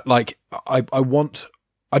unlikely. But like, I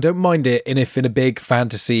don't mind it if in a big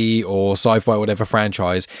fantasy or sci-fi or whatever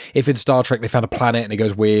franchise, if in Star Trek they found a planet and it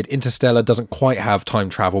goes weird. Interstellar doesn't quite have time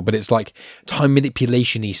travel, but it's like time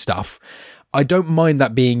manipulation-y stuff. I don't mind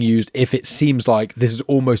that being used if it seems like this is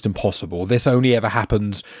almost impossible. This only ever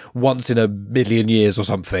happens once in a million years or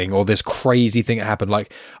something, or this crazy thing that happened.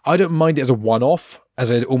 Like, I don't mind it as a one-off, as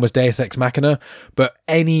an almost Deus Ex Machina, but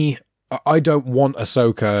I don't want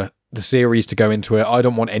Ahsoka, the series, to go into it. I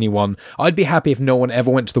don't want anyone. I'd be happy if no one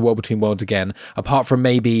ever went to the World Between Worlds again, apart from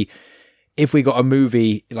maybe if we got a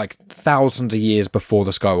movie like thousands of years before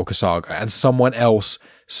the Skywalker saga and someone else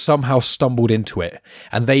somehow stumbled into it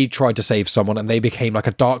and they tried to save someone and they became like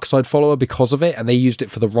a dark side follower because of it and they used it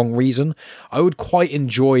for the wrong reason. I would quite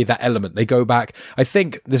enjoy that element. They go back. I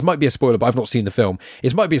think this might be a spoiler, but I've not seen the film.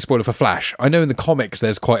 It might be a spoiler for Flash. I know in the comics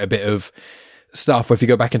there's quite a bit of stuff where if you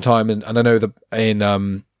go back in time, and I know that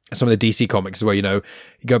in some of the DC comics where, you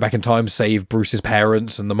go back in time, save Bruce's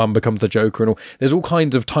parents, and the mum becomes the Joker and all. There's all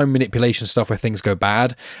kinds of time manipulation stuff where things go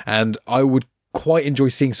bad, and I would quite enjoy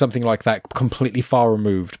seeing something like that completely far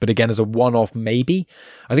removed, but again as a one-off. Maybe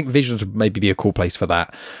I think Visions would maybe be a cool place for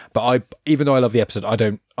that, but even though I love the episode,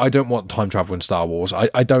 I don't want time travel in Star Wars.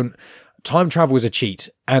 I don't. Time travel is a cheat,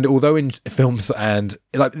 and although in films and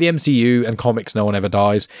like the MCU and comics no one ever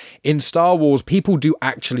dies, in Star Wars people do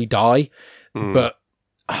actually die, but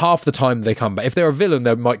half the time they come back. If they're a villain,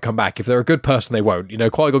 they might come back. If they're a good person, they won't.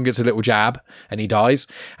 Qui-Gon gets a little jab and he dies,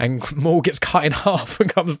 and Maul gets cut in half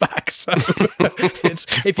and comes back. So it's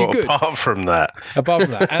if you're good. Apart from that,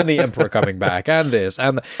 and the Emperor coming back, and this,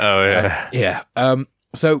 and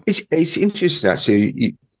so it's interesting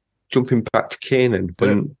actually. Jumping back to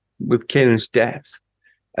Kanan, with Kanan's death,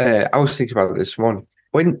 I was thinking about this one.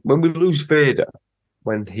 When we lose Vader,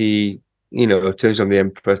 when he turns on the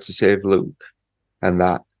Emperor to save Luke, and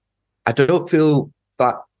that, I don't feel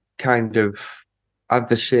that kind of had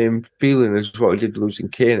the same feeling as what I did losing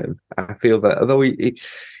Kanan. I feel that although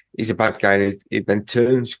he's a bad guy and he then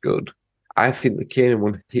turns good, I think the Kanan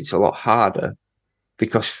one hits a lot harder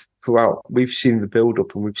because throughout we've seen the build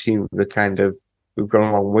up and we've seen the kind of we've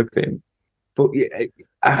gone along with him. But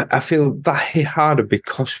I feel that hit harder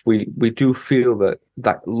because we do feel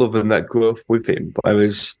that love and that growth with him.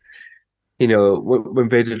 Whereas, when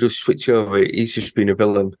Vader does switch over, he's just been a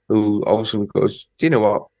villain who all of a sudden goes, do you know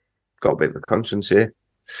what? Got a bit of a conscience here.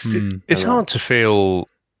 It's hard to feel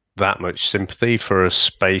that much sympathy for a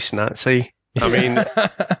space Nazi. I mean,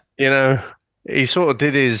 he sort of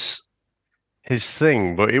did his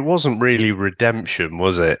thing, but it wasn't really redemption,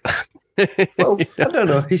 was it? Well, I don't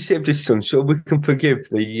know. He saved his son, so we can forgive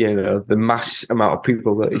the mass amount of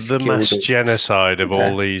people that he's killed. Mass genocide of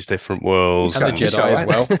all these different worlds, and the Jedi as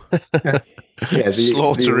well. Yeah,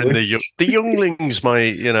 slaughtering the younglings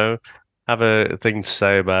might, have a thing to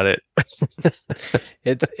say about it.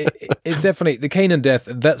 It's definitely the Kanan death.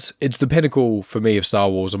 It's the pinnacle for me of Star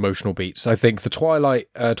Wars emotional beats. I think the Twilight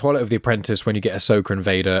of the Apprentice, when you get Ahsoka and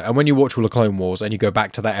Vader, and when you watch all the Clone Wars and you go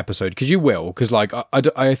back to that episode, because you will, because like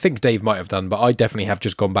I think Dave might have done, but I definitely have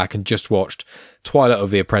just gone back and just watched Twilight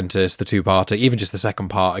of the Apprentice, the 2-parter, even just the second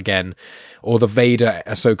part again, or the Vader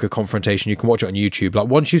Ahsoka confrontation. You can watch it on YouTube. Like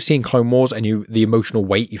once you've seen Clone Wars and the emotional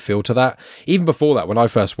weight you feel to that, even before that, when I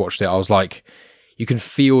first watched it, I was like, you can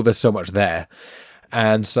feel there's so much there.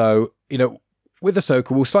 And so, with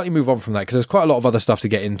Ahsoka, we'll slightly move on from that because there's quite a lot of other stuff to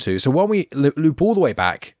get into. So when we loop all the way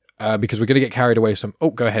back, because we're going to get carried away with some...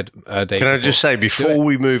 Oh, go ahead, Dave. Can I just say, before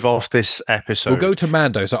we move off this episode... We'll go to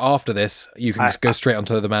Mando. So after this, you can go straight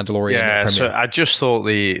onto the Mandalorian. Yeah, so I just thought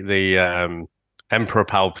the Emperor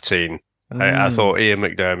Palpatine, I thought Ian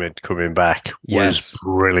McDiarmid coming back was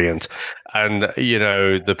brilliant. And,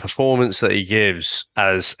 the performance that he gives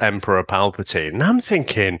as Emperor Palpatine, and I'm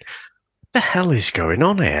thinking, what the hell is going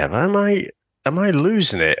on here? Am I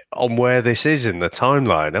losing it on where this is in the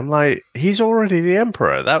timeline? I'm like, he's already the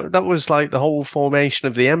Emperor. That was like the whole formation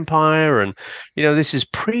of the Empire, and this is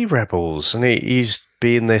pre-Rebels, and he's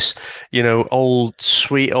being this old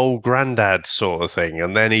sweet old granddad sort of thing,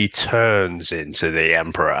 and then he turns into the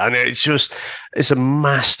Emperor, and it's a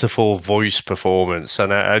masterful voice performance.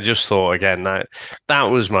 And I just thought again that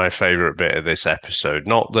was my favorite bit of this episode.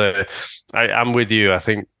 I'm with you. I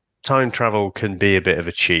think time travel can be a bit of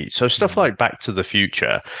a cheat. So stuff like Back to the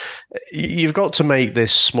Future, you've got to make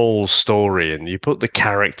this small story and you put the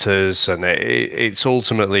characters, and it's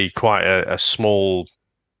ultimately quite a small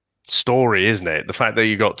story, isn't it? The fact that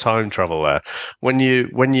you got time travel there. When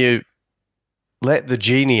you let the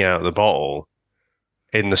genie out of the bottle,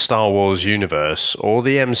 in the Star Wars universe or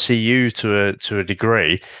the MCU to a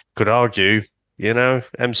degree, could argue,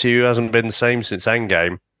 MCU hasn't been the same since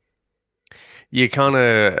Endgame. You kind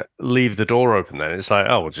of leave the door open then. It's like,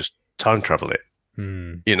 oh, we'll just time travel it.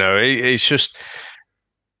 It's just,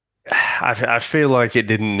 I feel like it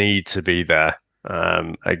didn't need to be there.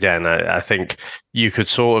 Again, I think you could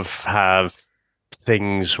sort of have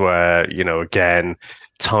things where, again,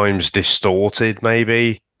 time's distorted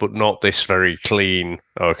maybe, but not this very clean,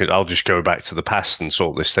 I'll just go back to the past and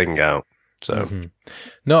sort this thing out. So,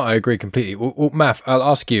 No, I agree completely. Well, Math, I'll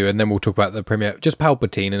ask you, and then we'll talk about the premiere. Just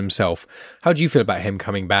Palpatine himself. How do you feel about him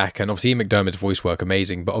coming back? And obviously, Ian McDermott's voice work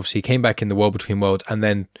amazing, but obviously, he came back in The World Between Worlds, and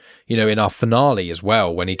then, in our finale as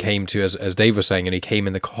well, when he came to, as Dave was saying, and he came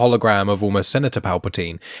in the hologram of almost Senator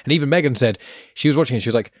Palpatine. And even Megan said, she was watching it, she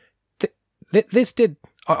was like, this did...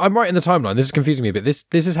 I'm right in the timeline. This is confusing me a bit. This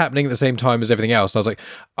is happening at the same time as everything else. And I was like,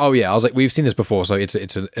 oh yeah. I was like, we've seen this before, so it's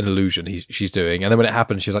an illusion she's doing. And then when it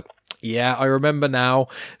happened, she was like, yeah, I remember now.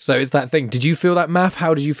 So it's that thing. Did you feel that, Math?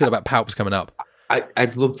 How did you feel about Palps coming up? I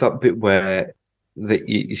love that bit where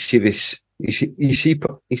you see this. You see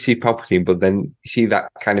Palpatine, but then you see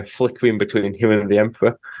that kind of flickering between him and the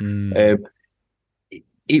Emperor.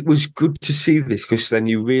 It was good to see this because then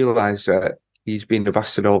you realise that he's been a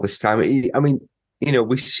bastard all this time.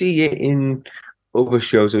 We see it in other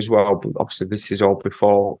shows as well, but obviously this is all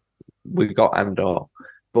before we got Andor.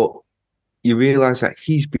 But you realise that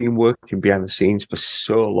he's been working behind the scenes for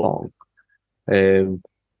so long.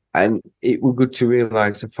 And it was good to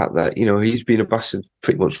realise the fact that, he's been a bastard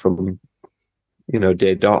pretty much from,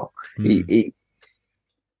 day dot.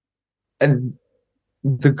 And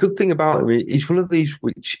the good thing about him, he's one of these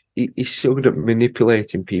which he's so good at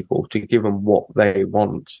manipulating people to give them what they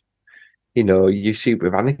want. You see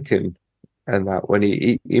with Anakin and that when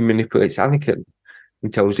he manipulates Anakin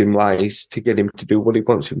and tells him lies to get him to do what he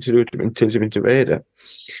wants him to do and turns him into Vader.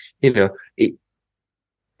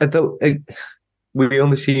 We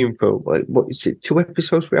only see him for, what is it, 2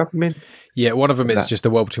 episodes we have him in? Yeah, one of them is just The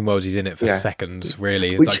World Between Worlds. He's in it for seconds,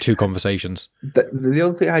 really. Like 2 conversations. The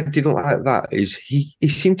only thing I didn't like that is he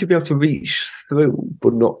seemed to be able to reach through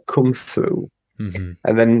but not come through. And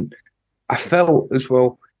then I felt as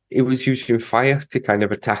well, it was using fire to kind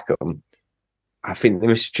of attack them. I think the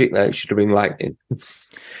mistake there should have been lightning.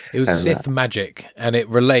 It was Sith magic, and it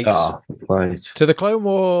relates to the Clone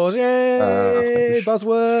Wars. Yay!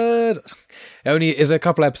 Buzzword! Only is a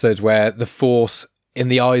couple episodes where the Force in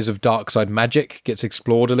the eyes of Darkseid magic gets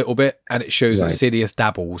explored a little bit, and it shows that Sidious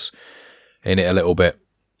dabbles in it a little bit.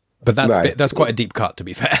 But that's quite a deep cut, to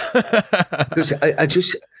be fair.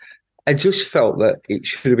 I just felt that it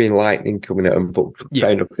should have been lightning coming at them, but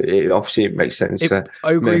fair enough, obviously it makes sense. I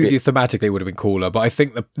agree with you, thematically it would have been cooler, but I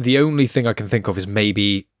think the only thing I can think of is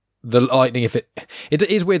maybe the lightning, if it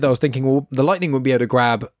is weird though, I was thinking, well, the lightning would be able to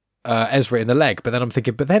grab Ezra in the leg, but then I'm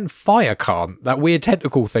thinking, but then fire can't. That weird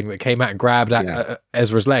tentacle thing that came out and grabbed at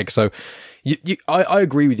Ezra's leg, so... I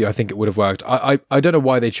agree with you. I think it would have worked. I don't know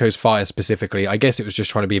why they chose fire specifically. I guess it was just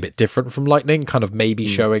trying to be a bit different from lightning, kind of maybe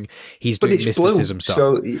showing he's doing mysticism stuff.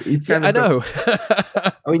 So I know.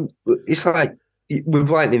 I mean, it's like with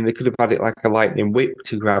lightning, they could have had it like a lightning whip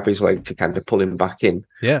to grab his leg to kind of pull him back in.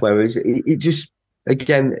 Yeah. Whereas it just,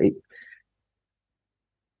 again,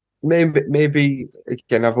 maybe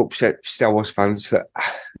again, I've upset Star Wars fans that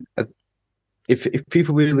if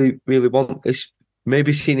people really, really want this,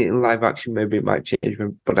 maybe seeing it in live action, maybe it might change me.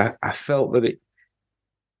 But I felt that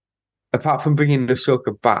apart from bringing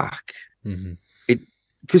Ahsoka back,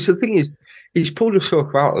 because the thing is, he's pulled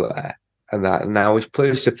Ahsoka out of there and now he's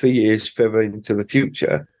placed her 3 years further into the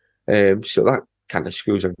future. So that kind of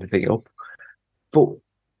screws everything up. But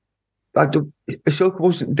Ahsoka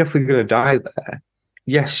wasn't definitely going to die there.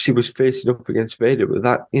 Yes, she was facing up against Vader, but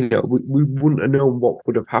that, we wouldn't have known what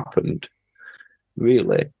would have happened,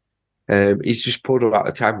 really. He's just pulled her out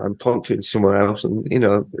of time and punching somewhere else, and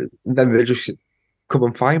then they just come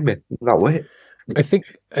and find me that way. I think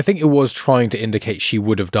it was trying to indicate she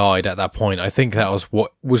would have died at that point. I think that was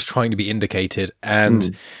what was trying to be indicated,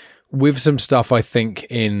 and with some stuff I think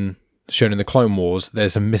shown in the Clone Wars,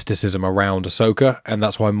 there's some mysticism around Ahsoka, and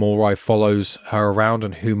that's why Morai follows her around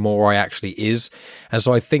and who Morai actually is, and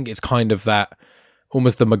so I think it's kind of that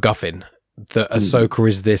almost the MacGuffin that Ahsoka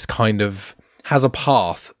is this kind of has a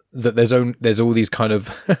path. That there's all these kind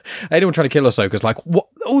of anyone trying to kill Ahsoka's like, what,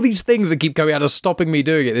 all these things that keep coming out are stopping me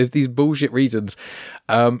doing it. There's these bullshit reasons,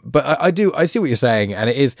 but I see what you're saying, and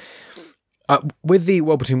it is with the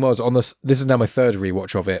World Between Worlds on this. This is now my 3rd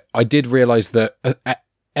rewatch of it. I did realize that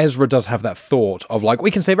Ezra does have that thought of like, we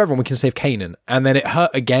can save everyone, we can save Kanan. And then it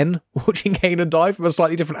hurt again watching Kanan die from a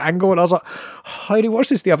slightly different angle. And I was like, I only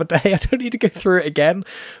watched this the other day. I don't need to go through it again.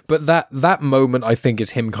 But that moment, I think,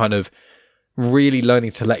 is him kind of really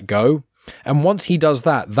learning to let go. And once he does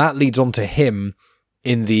that, that leads on to him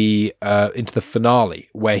in the into the finale,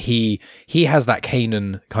 where he has that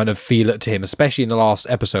Kanan kind of feel it to him, especially in the last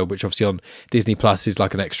episode, which obviously on Disney Plus is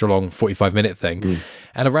like an extra long 45-minute thing.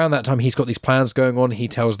 And around that time, he's got these plans going on. He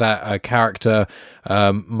tells that character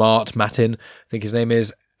Matin, I think his name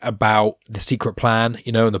is, about the secret plan,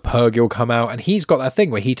 and the Purge will come out, and he's got that thing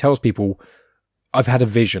where he tells people, I've had a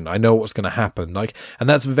vision, I know what's going to happen, and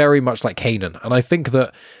that's very much like Kanan. And I think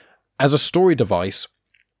that as a story device,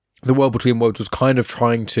 The World Between Worlds was kind of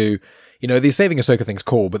trying to, the saving Ahsoka thing's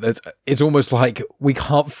cool, but it's almost like we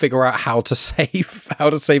can't figure out how to save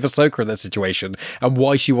Ahsoka in that situation and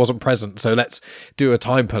why she wasn't present. So let's do a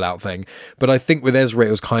time pull out thing. But I think with Ezra,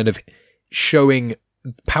 it was kind of showing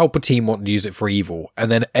Palpatine wanting to use it for evil,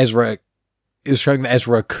 and then it was showing that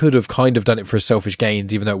Ezra could have kind of done it for his selfish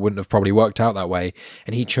gains, even though it wouldn't have probably worked out that way,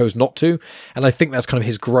 and he chose not to. And I think that's kind of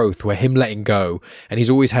his growth, where him letting go, and he's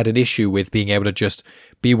always had an issue with being able to just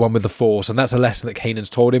be one with the Force, and that's a lesson that Kanan's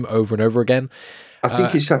told him over and over again. I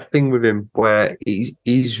think it's that thing with him where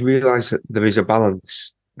he's realised that there is a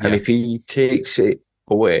balance, and if he takes it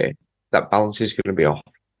away, that balance is going to be off.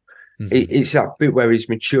 It's that bit where he's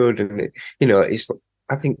matured, and it's.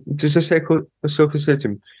 I think, does Ahsoka say to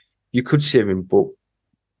him, you could save him, but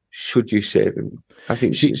should you save him? I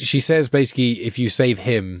think she says basically, if you save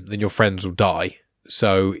him, then your friends will die.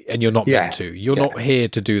 So, and you're not meant to. You're not here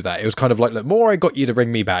to do that. It was kind of like, look, more I got you to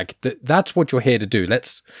bring me back. That's what you're here to do.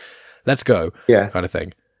 Let's go. Yeah, kind of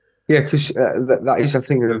thing. Yeah, because that is a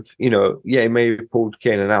thing of he may have pulled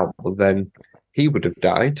Kanan out, but then he would have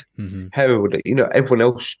died. Hera would have, everyone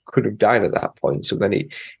else could have died at that point. So then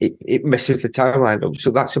it messes the timeline up. So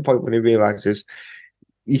that's the point when he realizes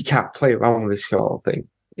you can't play around with this sort of thing.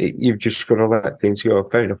 You've just got to let things go.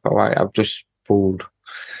 Fair enough. All right, I've just pulled,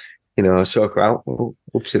 Ahsoka out.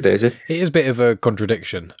 Whoopsie daisy. It is a bit of a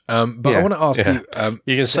contradiction. But I want to ask you.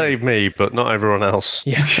 You can save me, but not everyone else.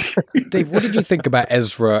 Yeah. Dave, what did you think about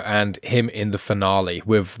Ezra and him in the finale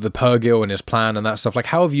with the Purgil and his plan and that stuff? Like,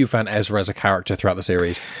 how have you found Ezra as a character throughout the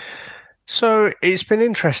series? So it's been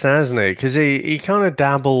interesting, hasn't it? Because he kind of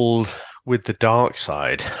dabbled with the dark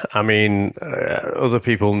side. I mean, other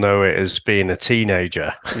people know it as being a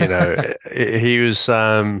teenager. He was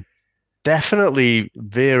definitely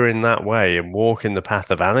veering that way and walking the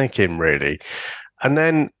path of Anakin, really. And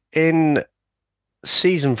then in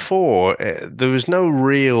season 4, there was no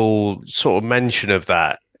real sort of mention of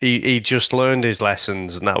that. He just learned his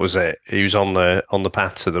lessons, and that was it. He was on the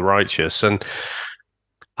path to the righteous. And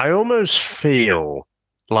I almost feel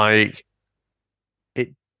like it,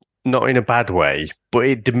 not in a bad way, but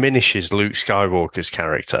it diminishes Luke Skywalker's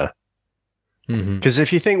character. Because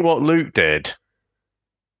if you think what Luke did,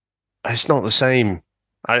 it's not the same.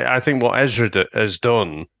 I think what Ezra has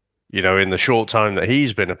done, in the short time that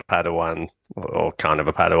he's been a Padawan, or kind of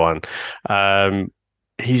a Padawan,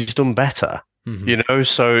 he's done better.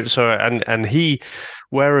 So and he,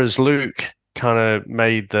 whereas Luke kind of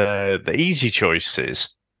made the easy choices,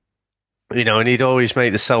 and he'd always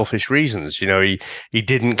make the selfish reasons. He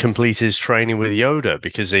didn't complete his training with Yoda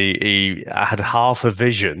because he had half a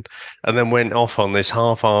vision and then went off on this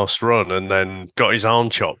half-arsed run and then got his arm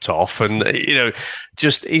chopped off. And,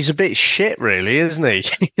 just he's a bit shit, really, isn't he?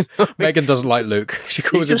 Megan doesn't like Luke. She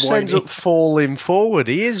calls him whiny. He just ends up falling forward.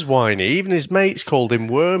 He is whiny. Even his mates called him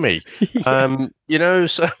wormy. So I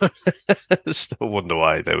still wonder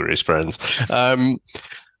why they were his friends.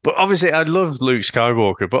 But obviously, I love Luke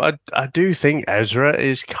Skywalker, but I do think Ezra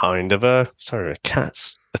is kind of a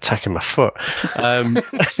cat's attacking my foot.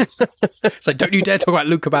 It's like, don't you dare talk about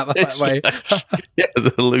Luke about that way.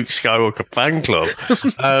 The Luke Skywalker fan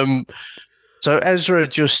club. So Ezra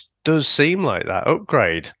just does seem like that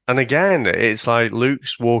upgrade. And again, it's like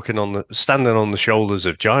Luke's standing on the shoulders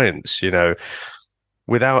of giants,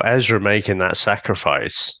 without Ezra making that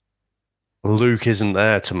sacrifice, Luke isn't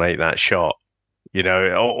there to make that shot.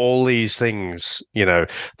 All these things,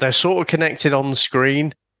 they're sort of connected on the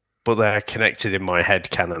screen, but they're connected in my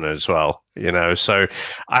head canon as well, So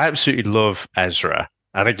I absolutely love Ezra.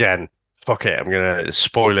 And again, fuck it, I'm going to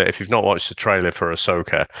spoil it if you've not watched the trailer for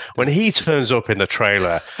Ahsoka. When he turns up in the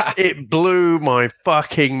trailer, it blew my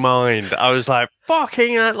fucking mind. I was like,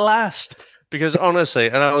 fucking at last. Because honestly,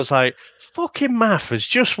 and I was like, fucking Math has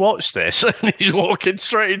just watched this and he's walking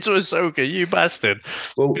straight into Ahsoka, you bastard.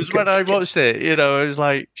 Because when I watched it, I was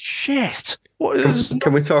like, shit.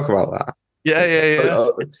 Can we talk about that?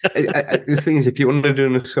 The thing is, if you want to do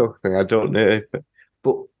an Ahsoka thing, I don't know,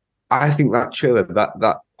 but I think that trailer,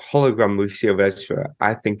 that hologram we see of Ezra,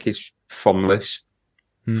 I think is from this,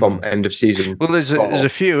 from end of season. Well, there's a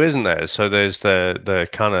few, isn't there? So there's the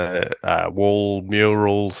kind of wall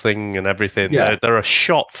mural thing and everything. Yeah. There are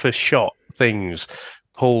shot for shot things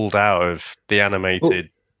pulled out of the animated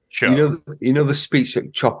show. You know the speech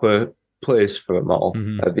that Chopper plays for them all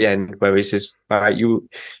at the end, where he says, "Right, you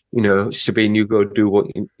know, Sabine, you go do what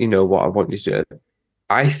you know what I want you to do."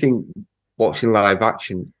 I think watching live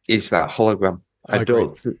action is that hologram. I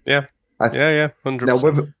don't. Yeah, 100%. Now,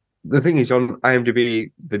 whether the thing is on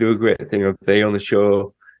IMDb, they do a great thing of they only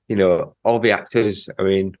show, you know, all the actors are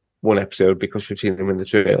in one episode because we've seen them in the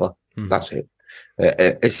trailer. That's it.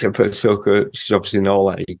 Except for Ahsoka, she's obviously in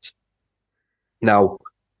all 8. Now,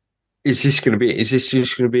 is this just going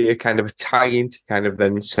to be a kind of a tie-in to kind of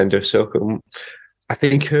then send Ahsoka? I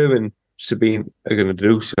think her and Sabine are going to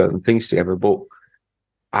do certain things together, but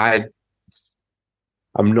I'm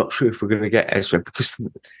not sure if we're going to get Ezra, because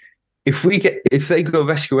if they go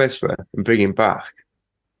rescue Ezra and bring him back,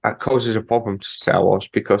 that causes a problem to Star Wars,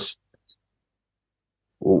 because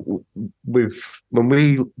when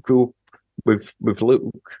we grew up with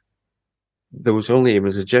Luke, there was only him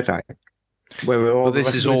as a Jedi.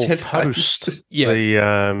 This is all post.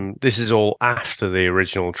 This is all after the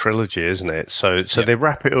original trilogy, isn't it? So they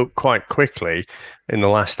wrap it up quite quickly in the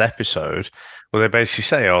last episode, where they basically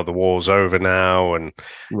say, "Oh, the war's over now," and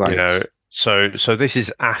you know, so this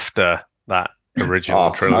is after that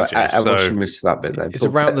original trilogy. I must have missed that bit then. It's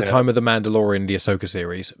around the time of the Mandalorian, the Ahsoka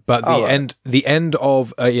series, but the end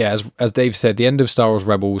of as Dave said, the end of Star Wars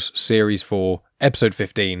Rebels series 4, episode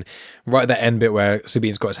 15, right at that end bit where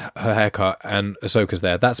Sabine's got her haircut and Ahsoka's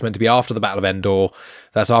there. That's meant to be after the Battle of Endor.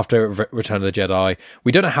 That's after Return of the Jedi.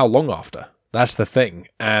 We don't know how long after. That's the thing.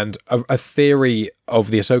 And a theory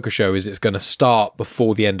of the Ahsoka show is it's going to start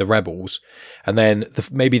before the end of Rebels. And then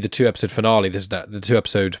maybe the 2-episode finale, the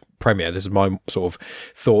 2-episode premiere, this is my sort of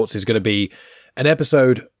thoughts, is going to be an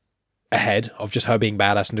episode ahead of just her being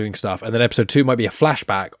badass and doing stuff. And then episode 2 might be a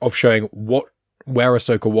flashback of showing where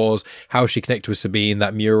Ahsoka was, how she connected with Sabine,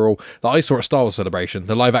 that mural that I saw at Star Wars Celebration,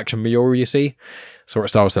 the live action mural you see, saw at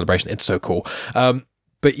Star Wars Celebration. It's so cool.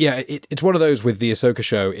 But yeah, it's one of those with the Ahsoka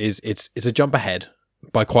show is it's a jump ahead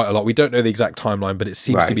by quite a lot. We don't know the exact timeline, but it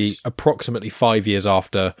seems to be approximately 5 years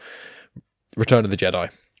after Return of the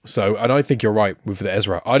Jedi. So, and I think you're right with the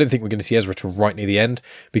Ezra. I don't think we're going to see Ezra till right near the end,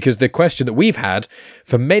 because the question that we've had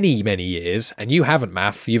for many, many years, and you haven't,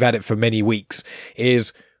 Math, you've had it for many weeks,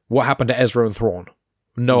 is what happened to Ezra and Thrawn?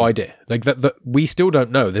 No idea. Like that, we still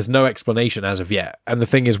don't know. There's no explanation as of yet. And the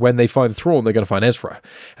thing is, when they find Thrawn, they're going to find Ezra.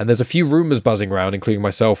 And there's a few rumors buzzing around, including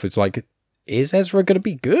myself. It's like, is Ezra going to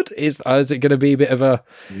be good? Is it going to be a bit of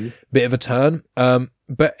a turn?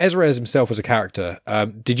 But Ezra as himself as a character,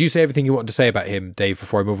 did you say everything you wanted to say about him, Dave,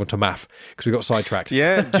 before I move on to Math? Because we got sidetracked.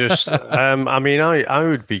 Yeah, just, I mean, I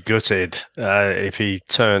would be gutted if he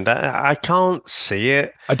turned. I can't see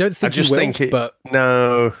it. I don't think he will, but...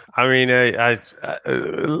 No, I mean,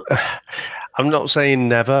 I'm not saying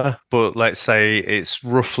never, but let's say it's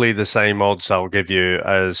roughly the same odds I'll give you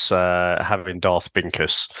as having Darth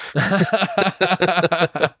Binkus.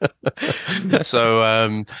 So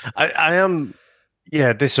I am...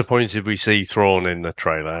 Yeah, disappointed we see Thrawn in the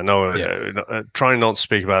trailer. I know, trying not to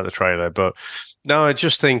speak about the trailer, but no, I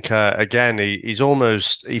just think, again,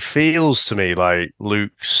 he feels to me like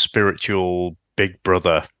Luke's spiritual big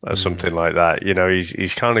brother or something like that. You know,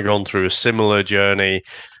 he's kind of gone through a similar journey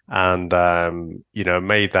and,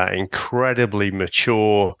 made that incredibly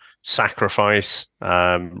mature sacrifice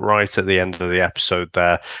right at the end of the episode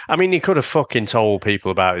there. I mean, he could have fucking told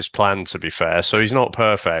people about his plan, to be fair, so he's not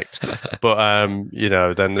perfect. But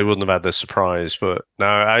then they wouldn't have had the surprise. But no,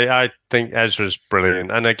 I think Ezra's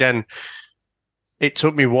brilliant. And again, it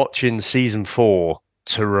took me watching season 4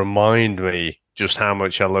 to remind me just how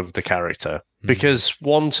much I love the character. Because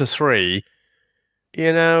 1 to 3,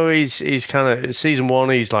 he's kind of, season 1,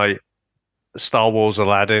 he's like Star Wars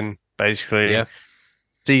Aladdin, basically. Yeah.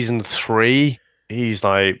 Season 3, he's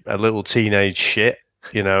like a little teenage shit,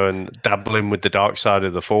 and dabbling with the dark side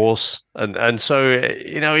of the Force. And so,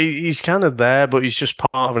 he's kind of there, but he's just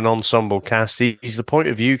part of an ensemble cast. He's the point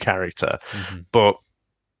of view character. But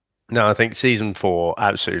no, I think season 4,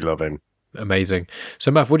 absolutely love him. Amazing.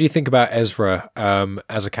 So, Matt, what do you think about Ezra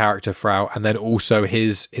as a character throughout, and then also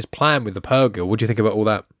his plan with the Purrgil? What do you think about all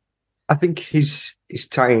that? I think he's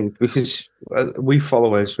tying, because we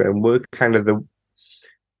follow Ezra and we're kind of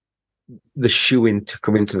the shoe-in to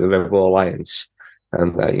come into the Rebel Alliance,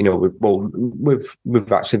 and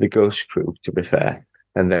we've actually the Ghost Crew, to be fair,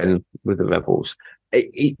 and then with the Rebels.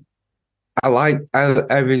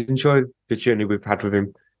 I've enjoyed the journey we've had with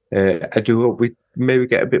him. I do hope we maybe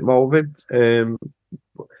get a bit more of him.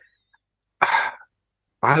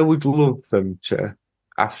 I would love them to,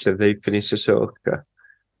 after they finish Ahsoka,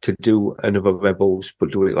 to do another Rebels,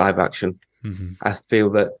 but do it live action. Mm-hmm. I feel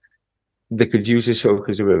that they could use Ahsoka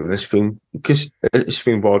as a bit of a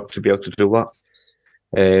springboard to be able to do that.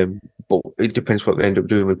 But it depends what they end up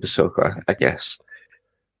doing with Ahsoka, I guess.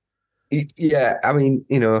 Yeah, I mean,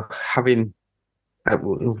 we've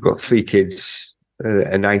got 3 kids,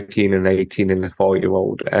 a 19, an 18, and a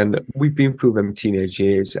 4-year-old, and we've been through them teenage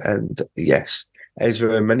years. And yes,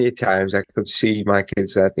 Ezra, many times I could see my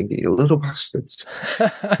kids there thinking, "You little bastards."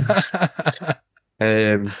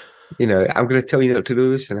 I'm going to tell you not to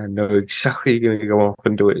do this, and I know exactly you're going to go off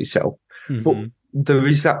and do it yourself. Mm-hmm. But there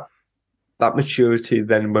is that maturity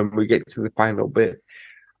then when we get to the final bit.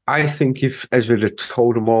 I think if Ezra had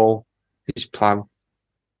told them all his plan,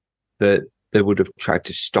 that they would have tried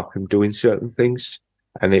to stop him doing certain things.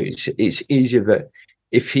 And it's easier that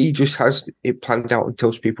if he just has it planned out and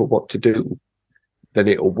tells people what to do, then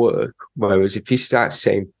it'll work. Whereas if he starts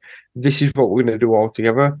saying, "This is what we're going to do all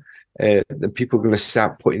together," then people are going to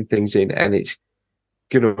start putting things in, and it's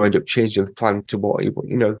going to end up changing the plan to what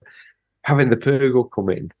having the Purgle come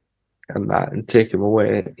in and take him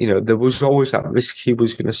away. There was always that risk he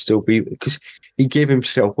was going to still be, because he gave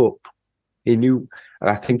himself up. He knew, and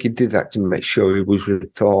I think he did that to make sure he was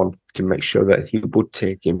with Thrawn, to make sure that he would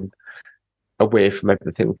take him away from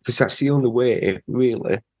everything, because that's the only way,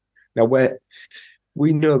 really. Now, where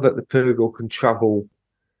we know that the Purgle can travel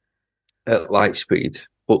at light speed,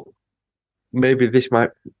 but maybe this might,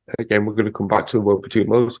 again, we're going to come back to the World Between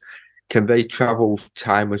Worlds. Can they travel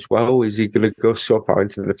time as well? Is he going to go so far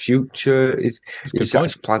into the future? Is that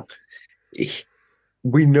his plan?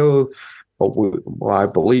 We know, I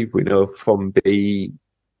believe we know from the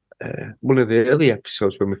one of the early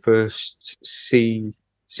episodes when we first see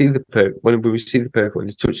the Purgle, when we see the Purgle and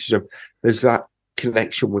he touches them, there's that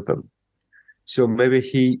connection with them. So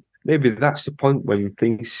maybe that's the point when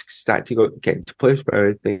things start to get into place where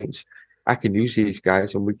he thinks, I can use these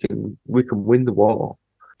guys and we can win the war.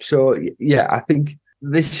 So yeah, I think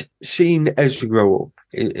this seeing Ezra grow up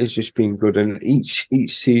has just been good, and each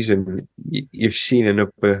season you've seen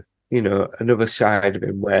another side of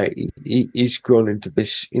him where he's grown into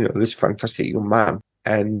this this fantastic young man,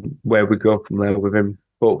 and where we go from there with him.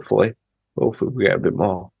 Hopefully we get a bit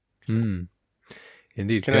more.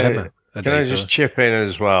 Indeed. Can I just chip in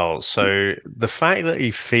as well? So the fact that he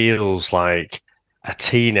feels like a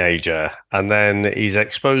teenager, and then he's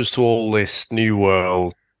exposed to all this new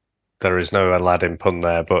world. There is no Aladdin pun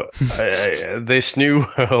there, but this new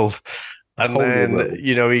world, and then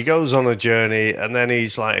he goes on a journey, and then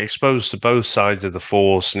he's like exposed to both sides of the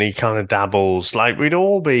Force, and he kind of dabbles. Like we'd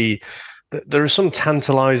all be. There are some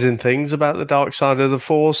tantalizing things about the dark side of the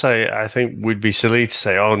Force. I think we'd be silly to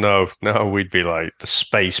say, "Oh no, we'd be like the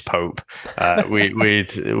space pope." We'd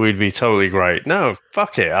be totally great. No,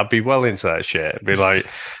 fuck it. I'd be well into that shit. I'd be like,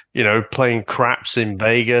 playing craps in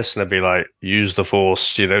Vegas, and I'd be like, use the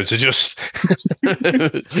Force, to just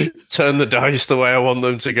turn the dice the way I want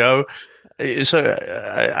them to go. So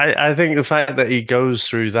I think the fact that he goes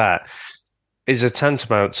through that is a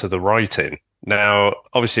tantamount to the writing. Now,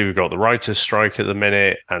 obviously, we've got the writer's strike at the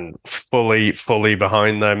minute, and fully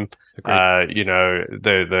behind them.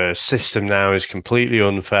 The system now is completely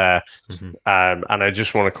unfair. Mm-hmm. And I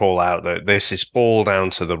just want to call out that this is all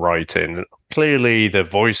down to the writing. Clearly, the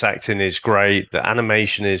voice acting is great. The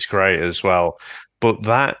animation is great as well. But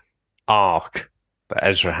that arc that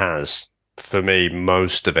Ezra has, for me,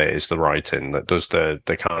 most of it is the writing that does the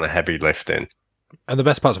kind of heavy lifting. And the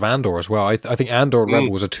best parts of Andor as well. I think Andor and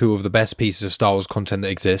Rebels are 2 of the best pieces of Star Wars content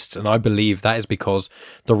that exists, and I believe that is because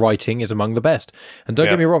the writing is among the best. And don't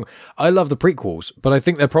get me wrong, I love the prequels, but I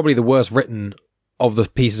think they're probably the worst written of the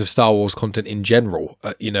pieces of Star Wars content in general.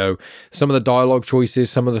 Some of the dialogue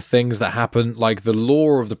choices, some of the things that happen, like the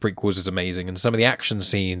lore of the prequels is amazing, and some of the action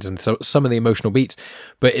scenes and some of the emotional beats,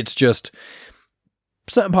 but it's just...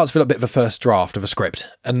 certain parts feel a bit of a first draft of a script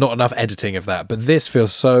and not enough editing of that. But this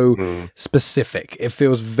feels so specific. It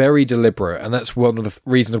feels very deliberate. And that's one of the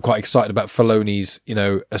reasons I'm quite excited about Filoni's,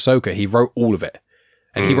 Ahsoka. He wrote all of it.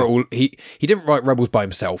 And he didn't write Rebels by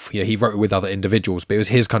himself. He wrote it with other individuals, but it was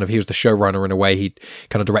he was the showrunner in a way. He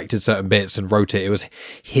kind of directed certain bits and wrote it. It was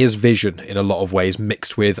his vision in a lot of ways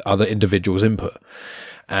mixed with other individuals' input.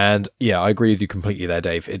 And yeah, I agree with you completely there,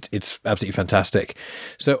 Dave. It's absolutely fantastic.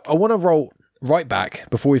 So I want to roll right back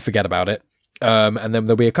before we forget about it, and then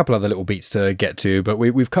there'll be a couple other little beats to get to, but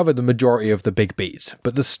we've covered the majority of the big beats.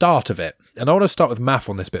 But the start of it, and I want to start with math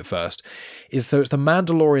on this bit first, so it's the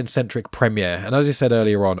Mandalorian-centric premiere, and as I said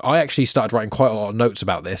earlier on, I actually started writing quite a lot of notes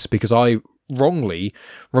about this because I wrongly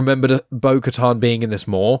remembered Bo-Katan being in this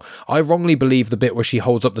more. I wrongly believe the bit where she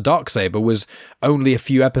holds up the Darksaber was only a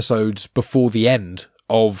few episodes before the end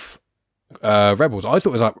of Rebels. I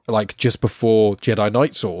thought it was like just before Jedi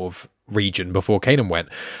Knight sort of region, before Kanan went.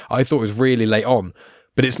 I thought it was really late on.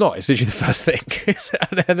 But it's not. It's literally the first thing.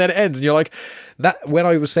 And then it ends. And you're like, that. When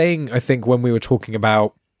I was saying, I think when we were talking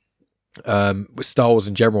about Star Wars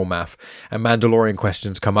in general math and Mandalorian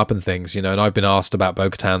questions come up and things, and I've been asked about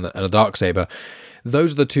Bo-Katan and a Darksaber.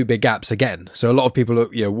 Those are the two big gaps again. So a lot of people,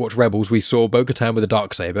 watch Rebels. We saw Bo-Katan with a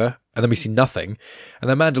Darksaber and then we see nothing. And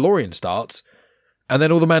then Mandalorian starts. And then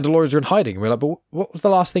all the Mandalorians are in hiding. And we're like, but what was the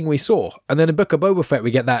last thing we saw? And then in Book of Boba Fett,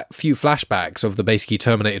 we get that few flashbacks of the basically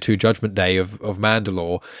Terminator 2 Judgment Day of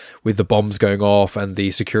Mandalore with the bombs going off and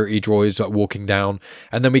the security droids walking down.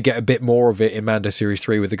 And then we get a bit more of it in Mando Series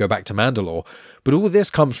 3 where they go back to Mandalore. But all of this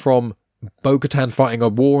comes from Bo-Katan fighting a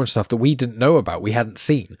war and stuff that we didn't know about, we hadn't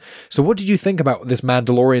seen. So what did you think about this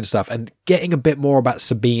Mandalorian stuff and getting a bit more about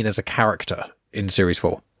Sabine as a character in Series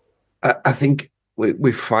 4? I think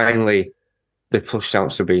we finally... They flushed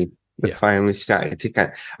out Sabine. They finally started to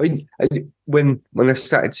kind of, when I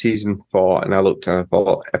started season 4 and I looked and I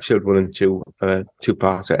thought episode 1 and 2,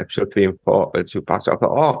 2-parter, episode 3 and 4, 2-parter, I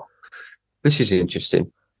thought, oh, this is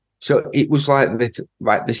interesting. So it was like,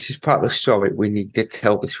 right, this is part of the story. We need to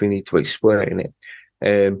tell this. We need to explain it.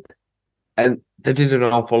 And they did an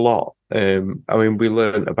awful lot. We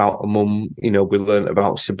learned about a mum, we learned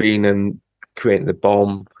about Sabine and creating the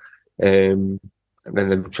bomb. And then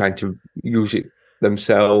them trying to use it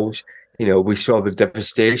themselves. We saw the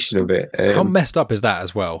devastation of it. How messed up is that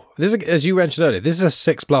as well? This is, as you mentioned earlier, this is a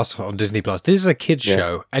 6+ on Disney+. This is a kids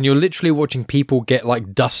show, and you're literally watching people get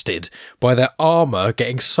dusted by their armor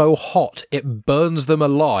getting so hot it burns them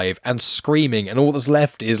alive and screaming, and all that's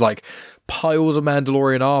left is piles of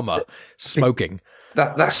Mandalorian armor smoking.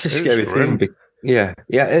 That's the scary thing. Yeah.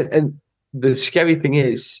 And the scary thing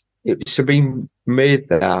is, Sabine made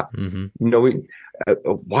that knowing.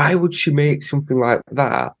 Why would she make something like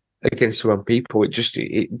that against her own people? It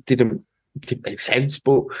didn't make sense.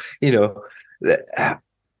 But I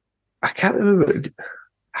can't remember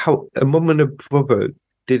how a mum and a brother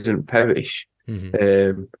didn't perish.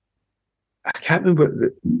 I can't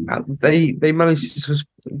remember. They managed to.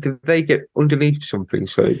 Did they get underneath something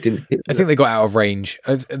so it didn't hit them? I think they got out of range.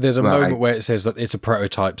 There's a moment where it says that it's a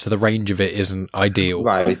prototype, so the range of it isn't ideal.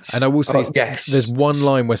 Right. And I will say, there's one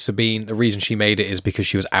line where Sabine, the reason she made it is because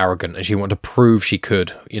she was arrogant and she wanted to prove she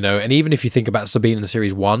could, And even if you think about Sabine in the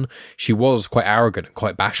Series 1, she was quite arrogant and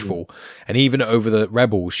quite bashful. And even over the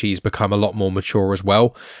Rebels, she's become a lot more mature as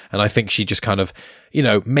well. And I think she just kind of,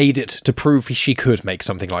 made it to prove she could make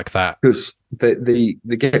something like that. Because they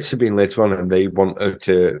get Sabine later on and they want her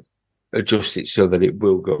to adjust it so that it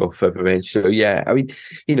will go further range. So, the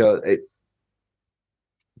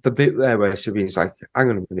bit there where Sabine's like, hang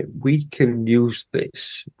on a minute, we can use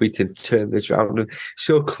this. We can turn this around. And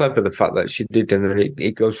so clever, the fact that she did, and then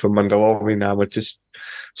it goes from Mandalorian armor to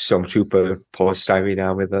Stormtrooper polystyrene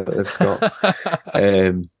armor that they've got.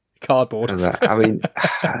 Cardboard.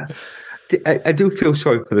 I do feel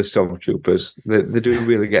sorry for the Stormtroopers. They do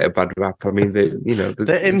really get a bad rap.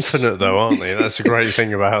 They're infinite, though, aren't they? That's a great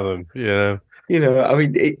thing about them. Yeah.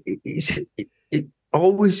 It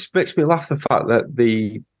always makes me laugh, the fact that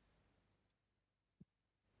the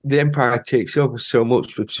Empire takes over so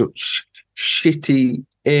much with such shitty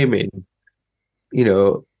aiming.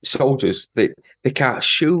 Soldiers they can't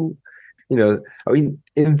shoot. In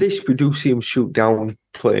this we do see them shoot down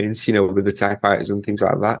planes. With the TIE fighters and things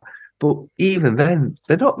like that. But even then,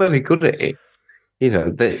 they're not very good at it.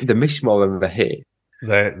 They miss more than they hit.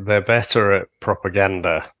 They're better at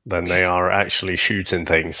propaganda than they are actually shooting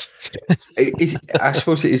things. I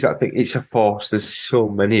suppose it is that thing. It's a force. There's so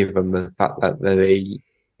many of them. The fact that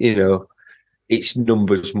it's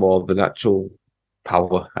numbers more than actual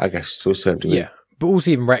power, I guess, to a certain degree. Yeah. But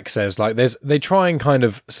also even Rex says, they try and kind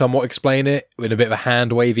of somewhat explain it in a bit of a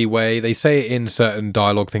hand-wavy way. They say it in certain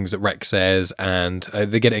dialogue things that Rex says, and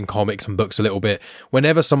they get it in comics and books a little bit.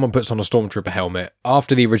 Whenever someone puts on a Stormtrooper helmet,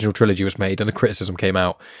 after the original trilogy was made and the criticism came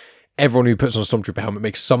out, everyone who puts on a Stormtrooper helmet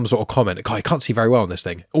makes some sort of comment. I can't see very well on this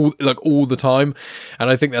thing, all the time.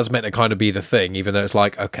 And I think that's meant to kind of be the thing, even though it's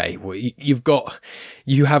okay, well, you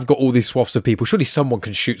have got all these swaths of people. Surely someone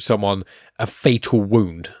can shoot someone a fatal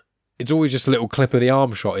wound. it's always just a little clip of the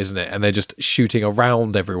arm shot, isn't it? And they're just shooting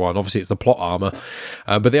around everyone. Obviously, it's the plot armor,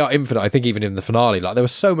 but they are infinite. I think even in the finale, like there were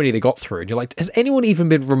so many they got through, and you're like, has anyone even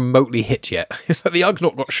been remotely hit yet? It's like the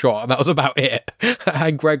Ugnaught got shot, and that was about it.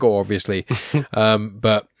 And Gregor, obviously,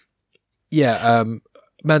 but yeah,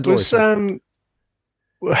 Mandalorian.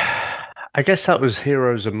 I guess that was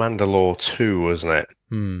Heroes of Mandalore 2, wasn't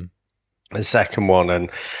it? The second one. And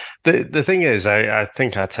the thing is, I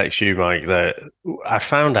think I text you, Mike, that I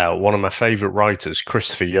found out one of my favourite writers,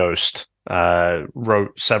 Christopher Yost,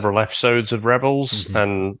 wrote several episodes of Rebels,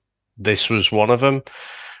 and this was one of them.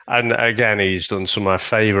 And again, he's done some of my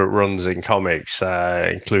favourite runs in comics,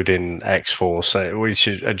 including X-Force, which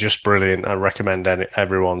are just brilliant. I recommend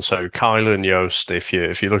everyone. So Kyle and Yost, if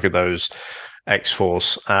you look at those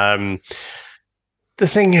X-Force. The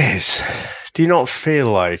thing is, do you not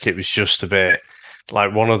feel like it was just a bit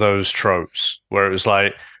like one of those tropes where it was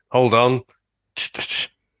like, hold on,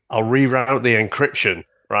 I'll reroute the encryption.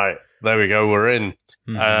 Right, there we go, we're in.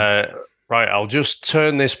 Right, I'll just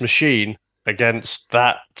turn this machine against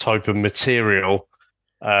that type of material,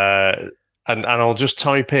 and I'll just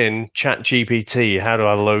type in ChatGPT, how do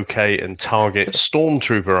I locate and target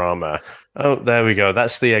stormtrooper armor? Oh, there we go.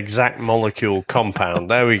 That's the exact molecule compound.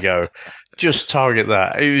 There we go. Just target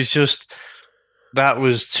that. It was just, that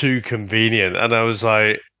was too convenient. And I was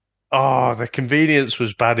like, oh, the convenience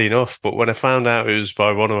was bad enough. But when I found out it was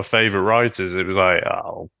by one of my favorite writers, it was like,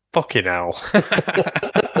 oh, fucking hell.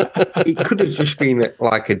 It could have just been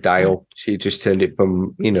like a dial. She just turned it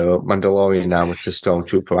from, Mandalorian armor to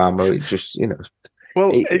Stormtrooper armor. It just,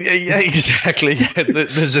 Well, yeah, exactly. Yeah,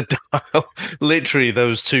 there's a dial. Literally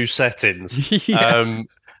those two settings. Yeah.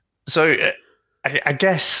 So I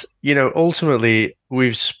guess, ultimately,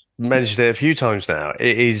 we've mentioned it a few times now.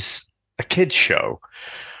 It is a kid's show.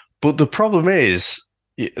 But the problem is,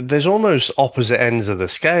 there's almost opposite ends of the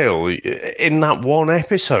scale. In that one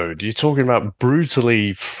episode, you're talking about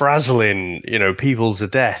brutally frazzling, people to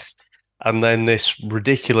death. And then this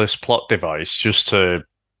ridiculous plot device just to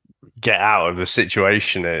get out of the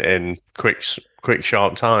situation in quick,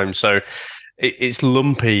 sharp time. So it's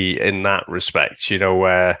lumpy in that respect,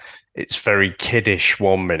 where it's very kiddish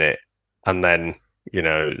 1 minute and then,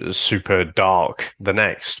 super dark the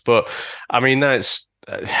next. But I mean, it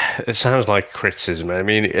sounds like criticism. I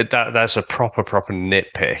mean, that's a proper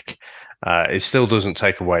nitpick. It still doesn't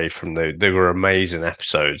take away from they were amazing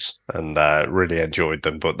episodes and really enjoyed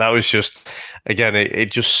them. But that was just, again,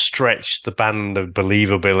 it just stretched the band of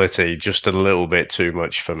believability just a little bit too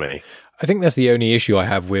much for me. I think that's the only issue I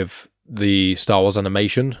have with the Star Wars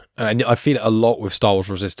animation. And I feel it a lot with Star Wars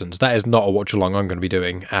Resistance. That is not a watch-along I'm going to be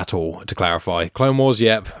doing at all, to clarify. Clone Wars,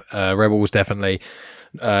 yep. Rebels, definitely.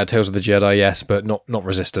 Tales of the Jedi, yes, but not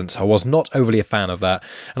Resistance. I was not overly a fan of that.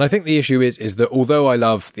 And I think the issue is that although I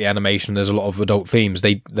love the animation, there's a lot of adult themes,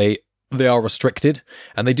 they are restricted,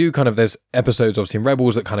 and they do there's episodes obviously in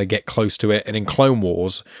Rebels that kind of get close to it, and in Clone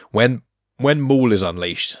Wars, when Maul is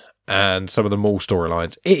unleashed, and some of the Maul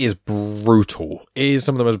storylines, it is brutal. It is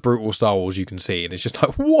some of the most brutal Star Wars you can see, and it's just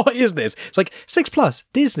like, what is this? It's like 6+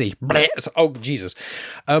 Disney. Oh, Jesus.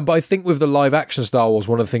 But I think with the live action Star Wars,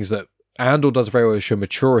 one of the things that Andor does very well is show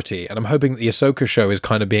maturity, and I'm hoping that the Ahsoka show is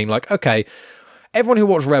kind of being like, okay, everyone who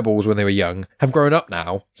watched Rebels when they were young have grown up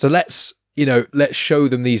now, so let's show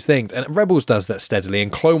them these things. And Rebels does that steadily,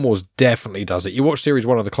 and Clone Wars definitely does it. You watch Series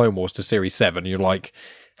 1 of the Clone Wars to Series 7, and you're like,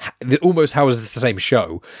 almost how is this the same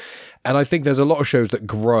show? And I think there's a lot of shows that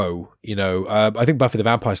grow, I think Buffy the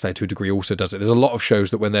Vampire Slayer to a degree also does it. There's a lot of shows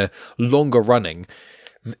that when they're longer running,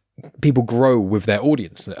 people grow with their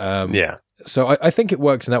audience. Yeah. So I think it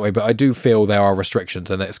works in that way, but I do feel there are restrictions,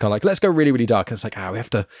 and it's kind of like, let's go really, really dark. And it's like, we have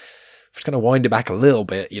to just kind of wind it back a little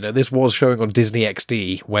bit. This was showing on Disney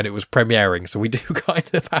XD when it was premiering, so we do kind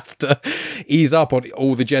of have to ease up on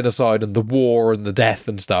all the genocide and the war and the death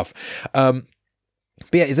and stuff.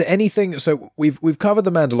 But yeah, is there anything? So we've covered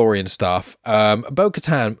the Mandalorian stuff.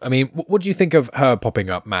 Bo-Katan, I mean, what do you think of her popping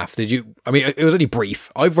up, Math? I mean, it was only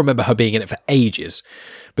brief. I remember her being in it for ages,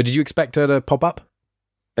 but did you expect her to pop up?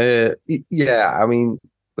 Yeah, I mean,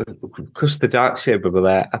 because the Darksaber were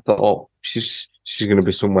there, I thought, she's going to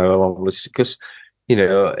be somewhere along this, because,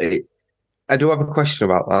 I do have a question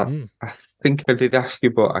about that. I think I did ask you,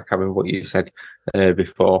 but I can't remember what you said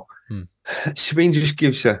before. Sabine just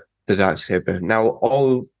gives her the Darksaber. Now,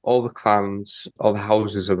 all the clans, all the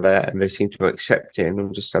houses are there, and they seem to accept it and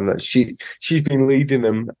understand that she's been leading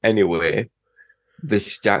them anyway.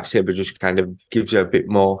 This Darksaber just kind of gives her a bit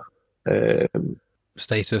more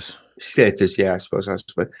status, yeah, I suppose.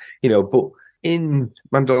 But in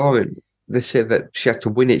Mandalorian, they say that she had to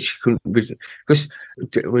win it. She couldn't, because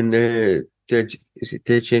when is it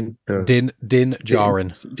Din? No. Din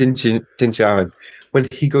Djarin. Din Djarin. When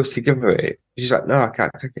he goes to give her it, she's like, no, I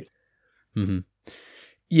can't take it. Mm-hmm.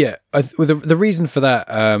 Yeah, the reason for that,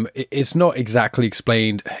 it's not exactly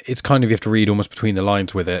explained. It's kind of, you have to read almost between the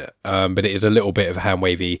lines with it, but it is a little bit of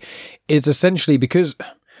hand-wavy. It's essentially because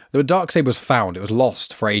the Darksaber was found, it was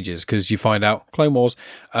lost for ages, because you find out, Clone Wars,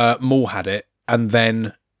 Maul had it, and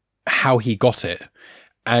then how he got it.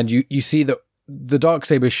 And you see that the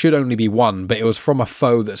Darksaber should only be one, but it was from a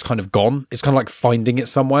foe that's kind of gone. It's kind of like finding it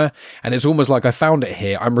somewhere, and it's almost like, I found it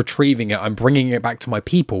here, I'm retrieving it, I'm bringing it back to my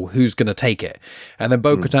people, who's going to take it? And then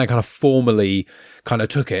Bo-Katan kind of formally kind of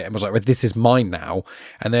took it and was like, well, this is mine now.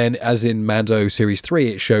 And then, as in Mando Series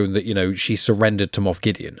 3, it's shown that, you know, she surrendered to Moff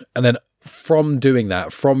Gideon. And then from doing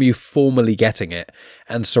that, from you formally getting it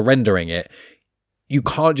and surrendering it, you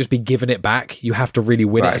can't just be given it back. You have to really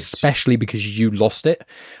win it, especially because you lost it.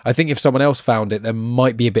 I think if someone else found it, there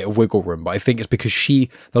might be a bit of wiggle room, but I think it's because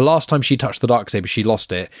the last time she touched the Darksaber, she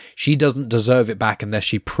lost it. She doesn't deserve it back unless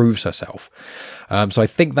she proves herself. So I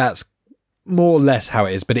think that's more or less how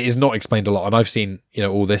it is, but it is not explained a lot. And I've seen, you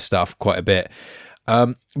know, all this stuff quite a bit.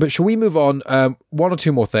 But shall we move on? One or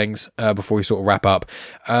two more things before we sort of wrap up.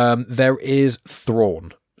 There is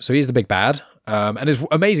Thrawn. So he's the big bad. And it's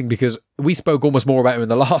amazing because we spoke almost more about him in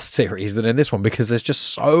the last series than in this one, because there's just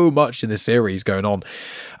so much in this series going on.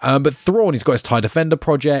 But Thrawn, he's got his TIE Defender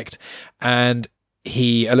project, and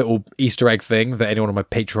a little Easter egg thing that anyone on my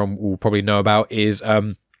Patreon will probably know about is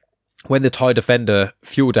when the TIE Defender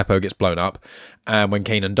fuel depot gets blown up, and when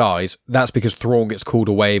Kanan dies, that's because Thrawn gets called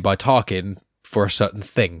away by Tarkin for a certain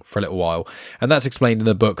thing for a little while. And that's explained in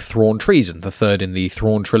the book Thrawn Treason, the third in the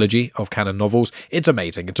Thrawn trilogy of canon novels. It's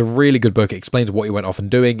amazing. It's a really good book. It explains what he went off and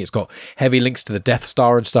doing. It's got heavy links to the Death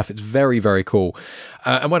Star and stuff. It's very, very cool.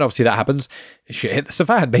 And when obviously that happens, shit hits the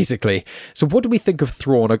fan, basically. So what do we think of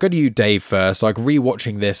Thrawn? I'll go to you, Dave, first. Like,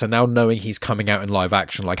 rewatching this and now knowing he's coming out in live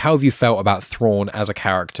action, like, how have you felt about Thrawn as a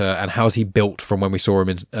character, and how's he built from when we saw him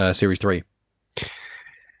in Series 3?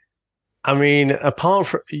 I mean, apart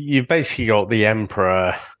from, you've basically got the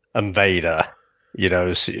Emperor and Vader, you know,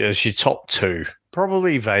 as your top two.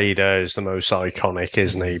 Probably Vader is the most iconic,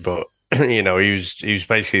 isn't he? But, you know, he was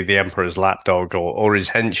basically the Emperor's lapdog or his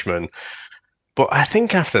henchman. But I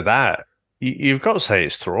think after that, you've got to say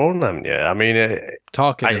it's Thrawn, haven't you? I mean,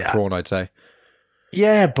 Tarkin and Thrawn, I'd say.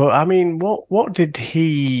 Yeah, but I mean, what did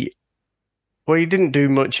he? Well, he didn't do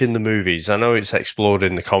much in the movies. I know it's explored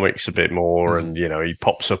in the comics a bit more, and, you know, he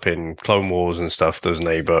pops up in Clone Wars and stuff, doesn't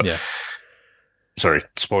he? But yeah. Sorry,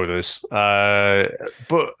 spoilers.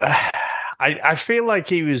 But I feel like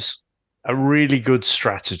he was a really good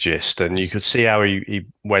strategist, and you could see how he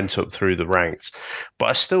went up through the ranks. But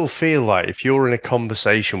I still feel like if you're in a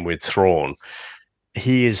conversation with Thrawn,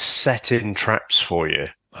 he is setting traps for you.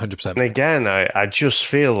 100%. And again, I just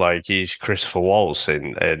feel like he's Christopher Waltz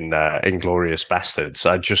in Inglourious Bastards.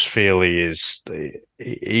 I just feel he's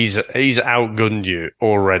outgunned you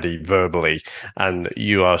already verbally, and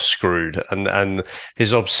you are screwed. And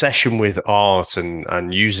his obsession with art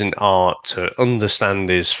and using art to understand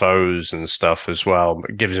his foes and stuff as well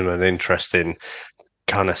gives him an interesting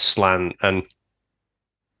kind of slant. And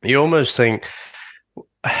you almost think,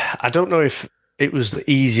 I don't know if it was the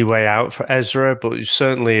easy way out for Ezra, but it's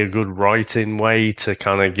certainly a good writing way to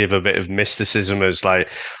kind of give a bit of mysticism as like,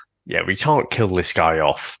 yeah, we can't kill this guy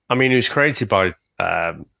off. I mean, he was created by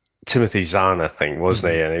Timothy Zahn, I think,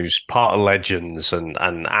 wasn't he? And he was part of Legends and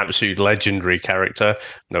an absolute legendary character,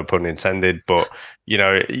 no pun intended. But, you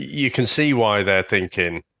know, you can see why they're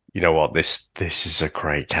thinking, you know what, this is a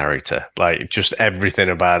great character. Like, just everything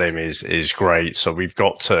about him is great. So we've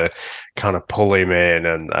got to kind of pull him in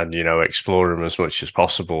and you know, explore him as much as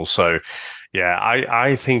possible. So yeah,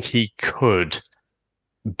 I think he could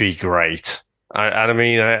be great. I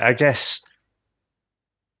mean, I guess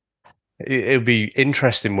it'll be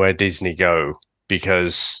interesting where Disney go,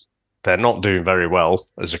 because they're not doing very well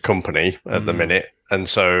as a company at the minute. And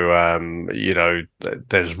so, you know,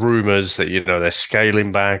 there's rumors that, you know, they're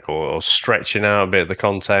scaling back or stretching out a bit of the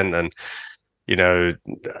content. And, you know,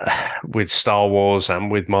 with Star Wars and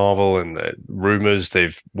with Marvel and rumors,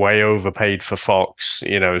 they've way overpaid for Fox,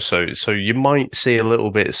 you know, so you might see a little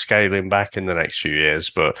bit of scaling back in the next few years,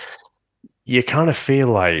 but you kind of feel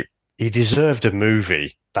like he deserved a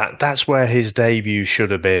movie. That's where his debut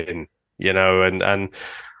should have been, you know, and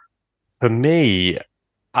for me,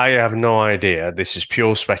 I have no idea. This is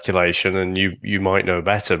pure speculation, and you might know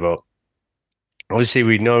better, but obviously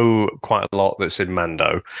we know quite a lot that's in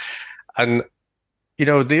Mando. And, you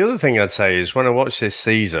know, the other thing I'd say is when I watched this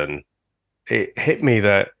season, it hit me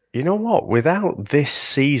that you know what? Without this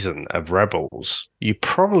season of Rebels, you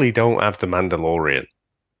probably don't have the Mandalorian.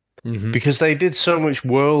 Mm-hmm. Because they did so much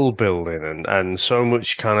world building and so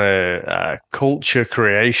much kind of culture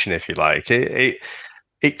creation, if you like.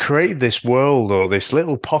 It created this world or this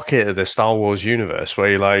little pocket of the Star Wars universe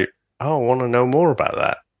where you're like, oh, I want to know more about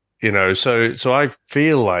that. So I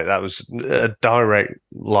feel like that was a direct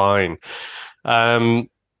line.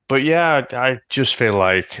 But yeah, I just feel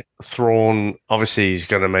like Thrawn, obviously, he's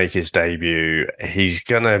going to make his debut. He's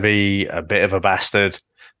going to be a bit of a bastard.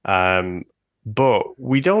 But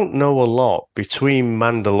we don't know a lot between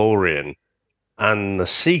Mandalorian and the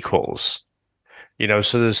sequels.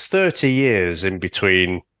 So there's 30 years in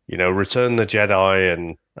between, Return of the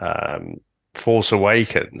Jedi and Force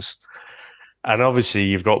Awakens. And obviously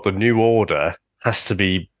you've got the New Order has to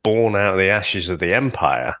be born out of the ashes of the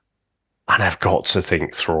Empire. And I've got to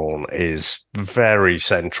think Thrawn is very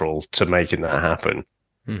central to making that happen.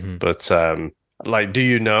 Mm-hmm. But, do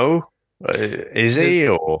you know? Is he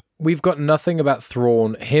or? We've got nothing about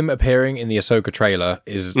Thrawn. Him appearing in the Ahsoka trailer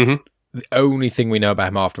is the only thing we know about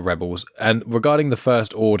him after Rebels. And regarding the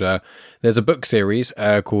First Order, there's a book series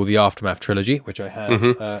called the Aftermath Trilogy, which I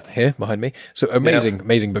have here behind me. So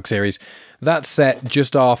amazing book series. That's set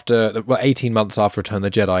just after, 18 months after Return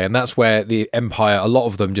of the Jedi. And that's where the Empire, a lot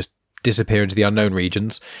of them just disappear into the unknown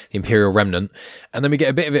regions, the Imperial Remnant. And then we get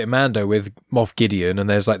a bit of it in Mando with Moff Gideon, and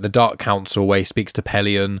there's like the Dark Council where he speaks to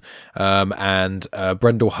Pelion, and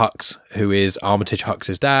Brendel Hux, who is Armitage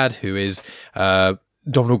Hux's dad, who is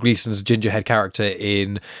Domhnall Gleeson's gingerhead character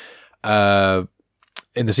in the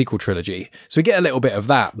sequel trilogy. So we get a little bit of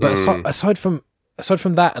that. But aside from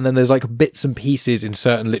that, and then there's like bits and pieces in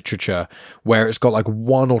certain literature where it's got like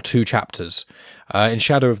 1 or 2 chapters. In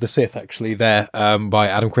Shadow of the Sith, actually, there by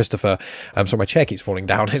Adam Christopher. Sorry, my chair keeps falling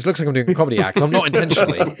down. It looks like I'm doing a comedy act. I'm not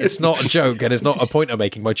intentionally. It's not a joke, and it's not a point I'm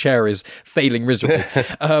making. My chair is failing miserably.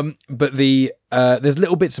 But there's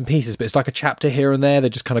little bits and pieces, but it's like a chapter here and there. They're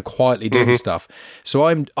just kind of quietly doing stuff. So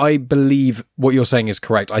I believe what you're saying is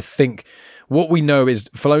correct. I think what we know is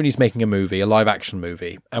Filoni's making a movie, a live-action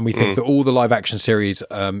movie, and we think that all the live-action series,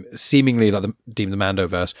 seemingly like the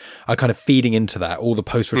Mandoverse, are kind of feeding into that, all the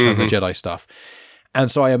post-Return of the Jedi stuff. And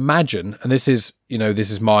so I imagine, and this is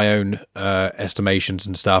my own estimations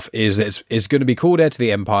and stuff, is that it's going to be called Heir to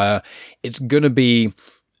the Empire. It's going to be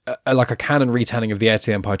like a canon retelling of the Heir to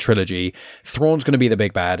the Empire trilogy. Thrawn's going to be the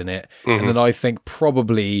big bad in it. And then I think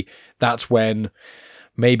probably that's when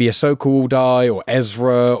maybe Ahsoka will die, or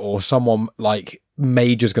Ezra, or someone like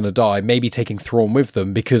major's going to die, maybe taking Thrawn with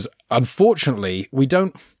them, because unfortunately we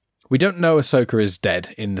don't know Ahsoka is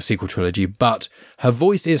dead in the sequel trilogy, but her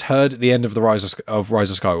voice is heard at the end of the Rise of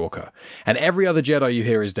Skywalker, and every other Jedi you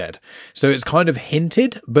hear is dead. So it's kind of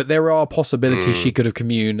hinted, but there are possibilities she could have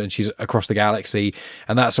communed and she's across the galaxy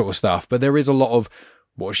and that sort of stuff. But there is a lot of,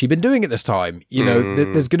 what has she been doing at this time?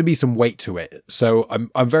 There's going to be some weight to it. So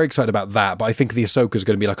I'm very excited about that. But I think the Ahsoka is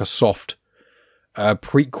going to be like a soft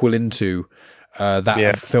prequel into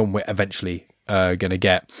that film we're eventually going to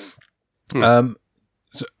get.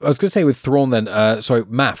 So I was going to say with Thrawn then,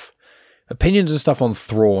 Math, opinions and stuff on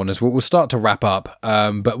Thrawn as we'll start to wrap up.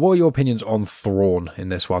 But what are your opinions on Thrawn in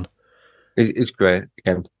this one? It's great.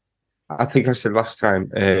 Again, I think I said last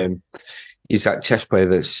time, he's that chess player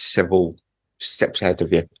that's several steps ahead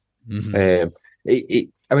of you.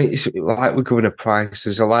 It's like we're giving a prize.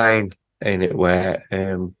 There's a line in it where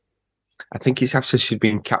I think it's after she's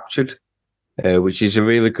been captured, which is a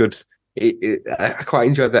really good. I quite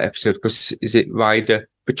enjoyed that episode because Ryder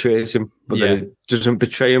betrays him, but then it doesn't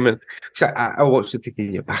betray him, and I watched it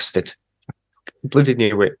thinking, you bastard, bloody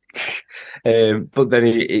knew it. But then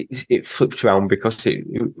it flipped around because it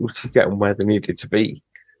was to get them where they needed to be.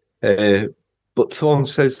 But Thrawn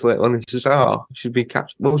says later on, he says, she's been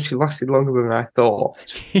captured. Well, she lasted longer than I thought.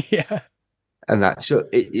 And that, so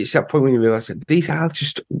it's that point when you realise that these are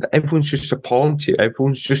everyone's just a pawn to you.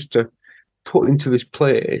 Everyone's just put into this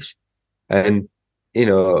place. And, in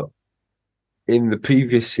the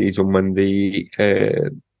previous season when I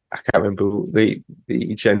can't remember the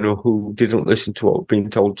general who didn't listen to what was being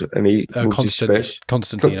told and he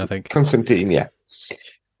Constantine, I think. Constantine, yeah.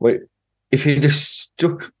 Well, if he'd have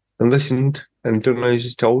stuck and listened and done as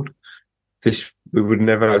he's told, we would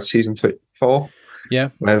never have season 4. Yeah.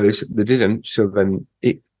 Whereas they didn't, so then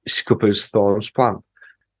it scuppers Thorne's plan.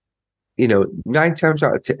 9 times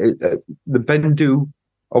out of 10, the Bendu,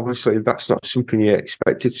 obviously that's not something you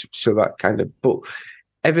expected, so that kind of, but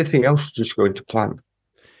everything else was just going to plan.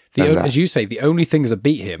 As you say, the only things that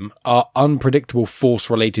beat him are unpredictable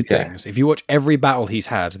Force-related things. If you watch every battle he's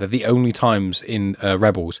had, they're the only times in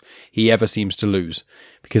Rebels he ever seems to lose,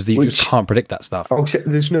 because you just can't predict that stuff.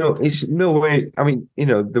 There's no way. I mean,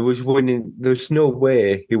 there's no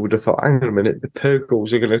way he would have thought, hang on a minute, the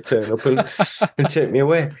Purgles are going to turn up and take me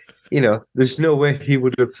away. There's no way he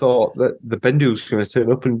would have thought that the Bendu's going to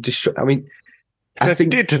turn up and destroy. I mean, I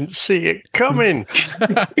didn't see it coming.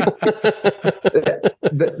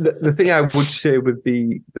 the thing I would say with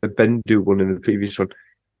the Bendu one and the previous one,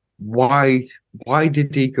 why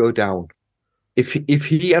did he go down? If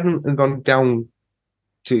he hadn't gone down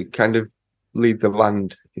to kind of leave the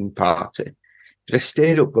land in party, if he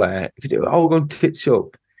stayed up there, if it all gone tits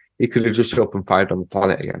up, he could have just opened fire on the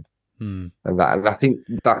planet again. And I think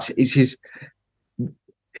it's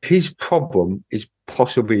his problem is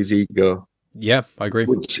possibly his ego. Yeah, I agree.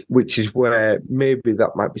 Which is where maybe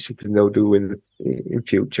that might be something they'll do in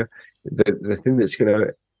future. The thing that's going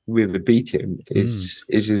to really beat him is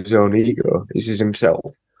his own ego, is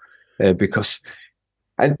himself, because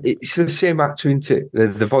and it's the same actor, isn't it?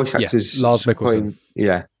 The voice actors, Lars Mikkelsen.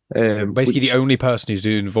 Basically, the only person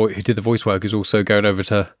who did the voice work is also going over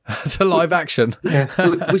to live action.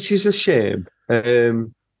 Which is a shame,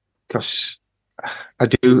 because I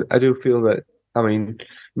do feel that. I mean,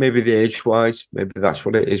 maybe the age-wise, maybe that's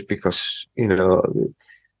what it is, because they won't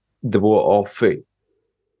all fit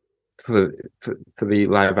for the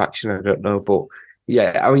live action. I don't know, but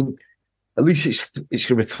yeah, I mean, at least it's going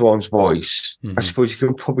to be Thrawn's voice. I suppose you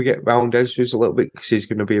can probably get round Ezra's a little bit because he's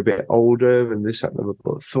going to be a bit older and this, that, and the other.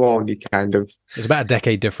 But Thrawn, you kind of... It's about a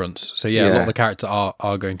decade difference. So yeah, a lot of the characters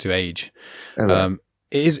are going to age. It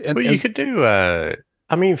is, but you could do...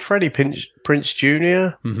 I mean, Freddie Prinze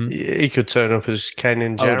Jr., he could turn up as Ken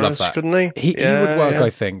in Jarrus, couldn't he? He would work, I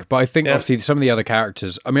think. But I think, obviously, some of the other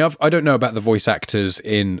characters... I mean, I don't know about the voice actors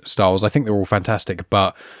in Star Wars. I think they're all fantastic,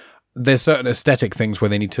 but there's certain aesthetic things where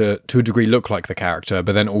they need to a degree, look like the character,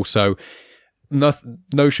 but then also...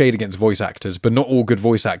 No shade against voice actors, but not all good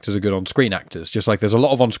voice actors are good on-screen actors. Just like there's a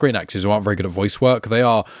lot of on-screen actors who aren't very good at voice work.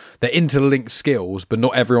 They're interlinked skills, but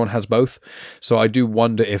not everyone has both. So I do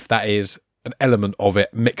wonder if that is an element of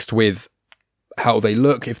it mixed with how they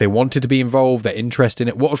look, if they wanted to be involved, their interest in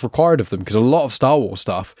it, what was required of them. Because a lot of Star Wars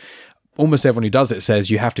stuff, almost everyone who does it says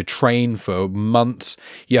you have to train for months.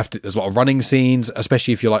 There's a lot of running scenes,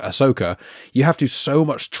 especially if you're like Ahsoka. You have to do so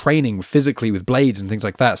much training physically with blades and things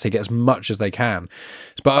like that, so they get as much as they can.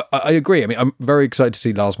 But I agree. I mean, I'm very excited to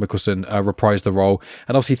see Lars Mikkelsen reprise the role.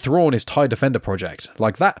 And obviously Thrawn is TIE Defender project.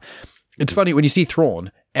 Like that. It's funny, when you see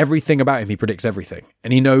Thrawn, everything about him, he predicts everything.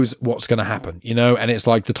 And he knows what's going to happen, And it's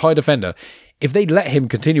like the TIE Defender, if they'd let him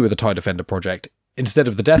continue with the TIE Defender project instead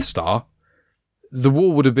of the Death Star, the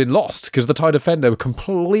war would have been lost, because the TIE Defender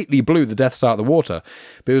completely blew the Death Star out of the water.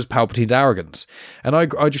 But it was Palpatine's arrogance. And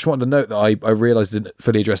I just wanted to note that I realised I didn't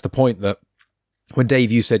fully address the point that when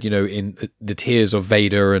Dave, you said, in the tiers of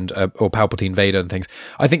Vader and or Palpatine Vader and things,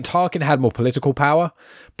 I think Tarkin had more political power,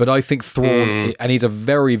 but I think Thrawn, and he's a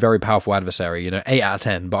very, very powerful adversary, 8 out of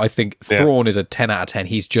 10, but I think Thrawn is a 10 out of 10.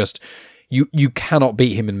 He's just, you cannot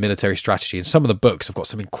beat him in military strategy. And some of the books have got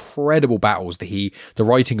some incredible battles, the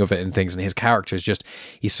writing of it and things, and his character is just,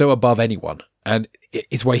 he's so above anyone. And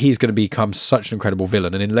it's why he's going to become such an incredible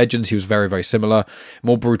villain. And in Legends, he was very, very similar,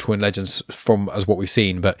 more brutal in Legends as what we've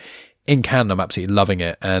seen, but in canon, I'm absolutely loving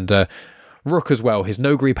it. And Rook as well, his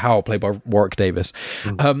no-gree power played by Warwick Davis.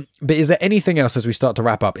 But is there anything else as we start to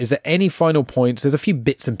wrap up? Is there any final points? There's a few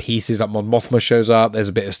bits and pieces, like Mon Mothma shows up. There's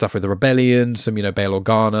a bit of stuff with the Rebellion, some, Bail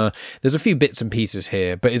Organa. There's a few bits and pieces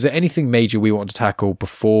here. But is there anything major we want to tackle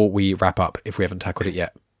before we wrap up, if we haven't tackled it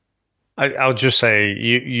yet? I'll just say,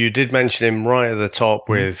 you did mention him right at the top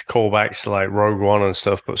with callbacks to like Rogue One and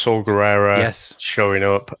stuff, but Saul Gerrera showing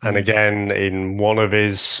up. And again, in one of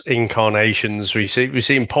his incarnations, we see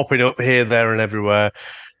him popping up here, there, and everywhere.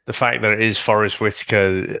 The fact that it is Forrest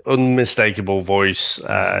Whitaker, unmistakable voice,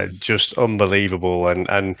 just unbelievable.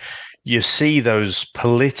 And you see those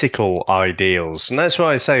political ideals. And that's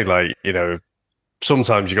why I say,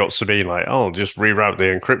 sometimes you got Sabine like, just reroute the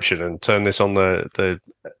encryption and turn this on the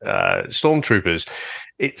stormtroopers.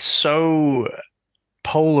 It's so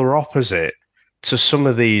polar opposite to some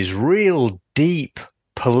of these real deep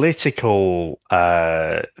political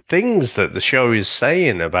things that the show is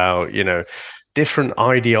saying about, different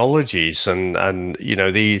ideologies and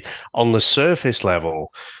the on the surface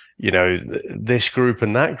level. This group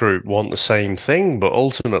and that group want the same thing, but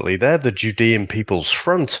ultimately they're the Judean People's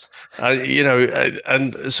Front.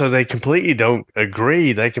 And so they completely don't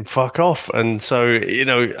agree. They can fuck off. And so,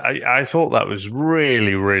 I thought that was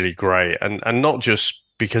really, really great. And not just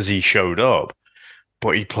because he showed up,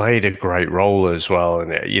 but he played a great role as well,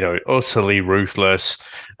 and utterly ruthless.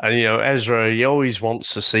 And Ezra, he always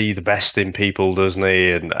wants to see the best in people, doesn't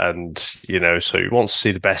he? And so he wants to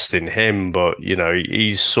see the best in him, but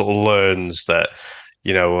he sort of learns that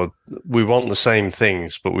we want the same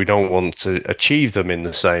things, but we don't want to achieve them in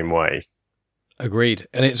the same way. Agreed.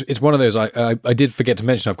 And it's one of those, I did forget to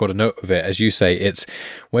mention, I've got a note of it, as you say, it's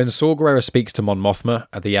when Saw Gerrera speaks to Mon Mothma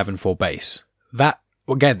at the Yavin 4 base. That,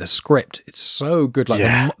 again, the script, it's so good.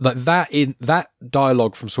 That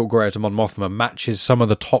dialogue from Saw Gerrera to Mon Mothma matches some of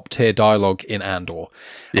the top tier dialogue in Andor.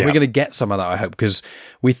 And we're going to get some of that, I hope, because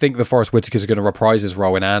we think the Forrest Whitakers are going to reprise his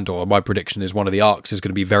role in Andor. My prediction is one of the arcs is going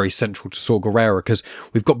to be very central to Saw Gerrera, because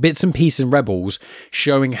we've got bits and pieces in Rebels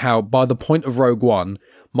showing how, by the point of Rogue One,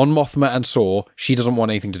 Mon Mothma and Saw, she doesn't want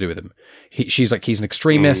anything to do with him. She's like, he's an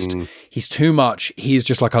extremist. He's too much. He's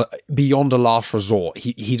just like beyond a last resort.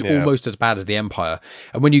 He's almost as bad as the Empire.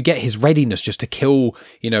 And when you get his readiness just to kill,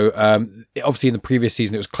 obviously in the previous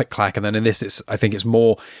season it was click clack, and then in this, I think it's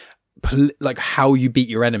more like how you beat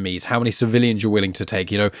your enemies, how many civilians you're willing to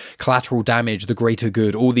take, collateral damage, the greater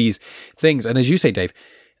good, all these things. And as you say, Dave,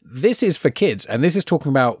 this is for kids, and this is talking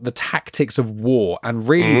about the tactics of war and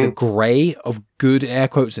really the grey of good, air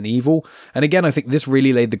quotes, and evil. And again, I think this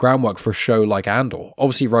really laid the groundwork for a show like Andor.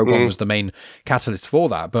 Obviously, Rogue One was the main catalyst for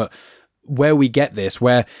that, but where we get this,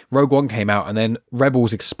 where Rogue One came out and then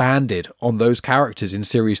Rebels expanded on those characters in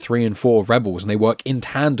series 3 and 4 of Rebels, and they work in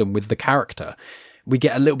tandem with the character. We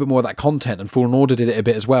get a little bit more of that content, and Fallen Order did it a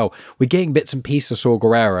bit as well. We're getting bits and pieces of Saw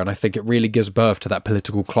Gerrera, and I think it really gives birth to that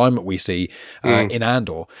political climate we see in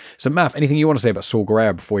Andor. So, Math, anything you want to say about Saw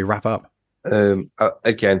Gerrera before we wrap up?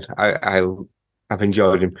 Again, I've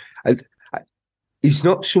enjoyed him. He's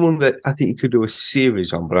not someone that I think you could do a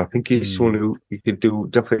series on, but I think he's someone who you could do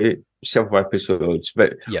definitely several episodes,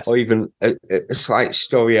 but or even a slight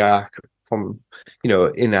story arc from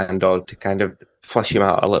in Andor to kind of flesh him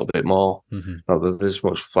out a little bit more. Not that there's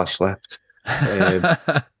much flesh left,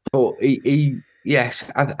 but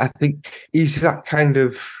I think he's that kind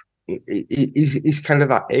of. He's kind of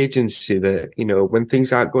that agency that when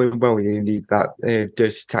things aren't going well, you need that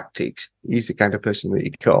dirty tactics. He's the kind of person that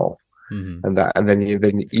you call, and then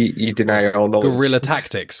you deny all knowledge. Guerrilla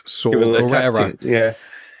tactics, Saw Gerrera. Yeah.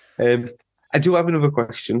 I do have another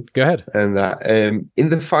question. Go ahead. And that in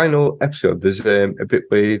the final episode, there's a bit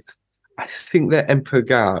with, I think they're Emperor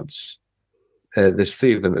guards. There's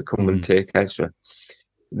 3 of them that come and take Ezra.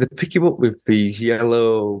 They pick him up with these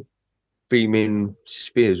yellow beaming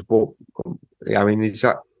spears. But I mean, is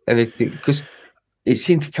that anything? Because it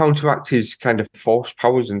seemed to counteract his kind of force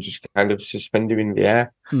powers and just kind of suspend him in the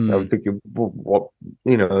air. I'm thinking, what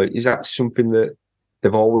is that something that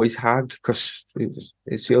they've always had? Because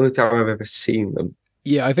it's the only time I've ever seen them.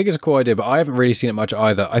 Yeah, I think it's a cool idea, but I haven't really seen it much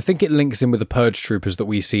either. I think it links in with the Purge Troopers that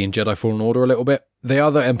we see in Jedi Fallen Order a little bit. They are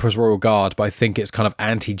the Emperor's Royal Guard, but I think it's kind of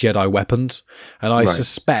anti-Jedi weapons. And I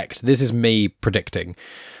suspect, this is me predicting,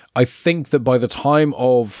 I think that by the time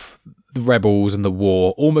of the Rebels and the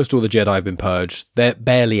war, almost all the Jedi have been purged. There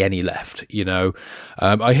barely any left,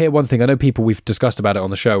 I hear one thing, I know people, we've discussed about it on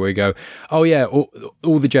the show, where we go, oh yeah, all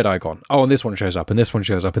the Jedi are gone. Oh, and this one shows up, and this one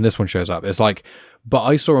shows up, and this one shows up. It's like, but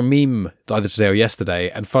I saw a meme either today or yesterday,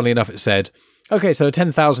 and funnily enough, it said, okay, so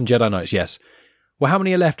 10,000 Jedi Knights, yes. Well, how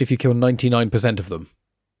many are left if you kill 99% of them?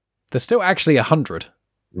 There's still actually 100.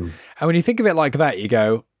 And when you think of it like that, you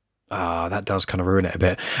go, that does kind of ruin it a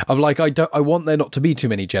bit. Of like, I want there not to be too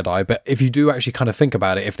many Jedi, but if you do actually kind of think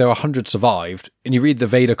about it, if there are 100 survived, and you read the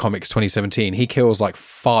Vader comics 2017, he kills like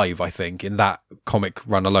 5, I think, in that comic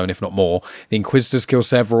run alone, if not more. The Inquisitors kill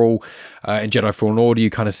several. In Jedi Fallen Order, you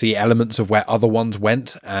kind of see elements of where other ones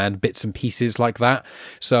went and bits and pieces like that.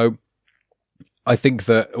 So I think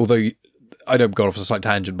that, although I know I'm going off a slight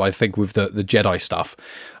tangent, but I think with the Jedi stuff,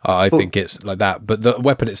 I think it's like that. But the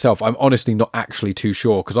weapon itself, I'm honestly not actually too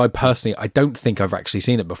sure, because I don't think I've actually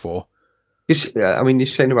seen it before. I mean, you're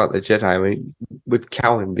saying about the Jedi. I mean, with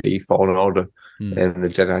Cal in the Fallen Order and the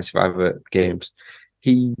Jedi Survivor games,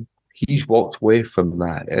 he's walked away from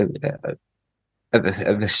that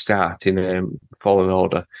at the start in Fallen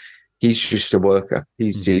Order. He's just a worker.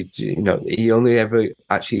 He only ever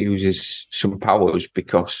actually uses some powers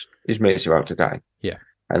because his mate's about to die. Yeah.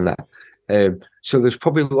 And that. So there's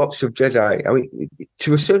probably lots of Jedi. I mean,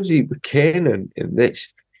 to a certain degree, with Kanan in this,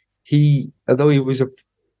 although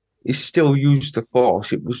he still used the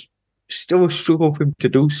Force, it was still a struggle for him to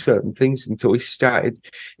do certain things until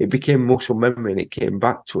it became muscle memory and it came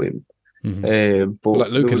back to him. But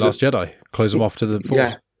like Luke in Last Jedi, close him off to the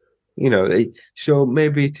Force. Yeah. So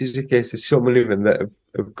maybe it is the case there's so many of them that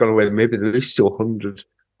have gone away. Maybe there is still 100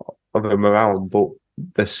 of them around, but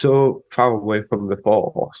they're so far away from the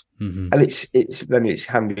Force, Mm-hmm. and it's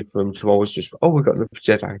handy for them to always just, oh, we've got the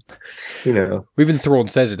Jedi, you know. Even Thrawn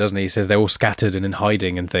says it, doesn't he? He says they're all scattered and in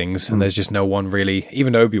hiding and things, and there's just no one really.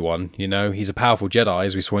 Even Obi-Wan, you know, he's a powerful Jedi,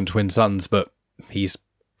 as we saw in Twin Suns, but he's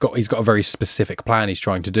got a very specific plan he's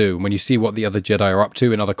trying to do. And when you see what the other Jedi are up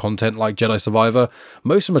to in other content like Jedi Survivor,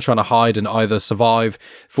 most of them are trying to hide and either survive,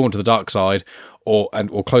 fall into the dark side, or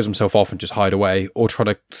close themselves off and just hide away, or try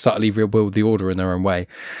to subtly rebuild the Order in their own way.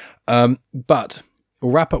 But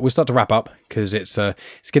we'll start to wrap up because it's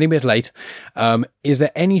getting a bit late. Is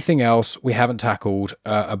there anything else we haven't tackled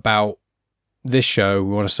about this show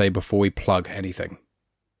we want to say before we plug anything?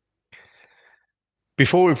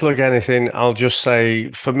 Before we plug anything, I'll just say,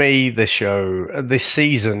 for me, this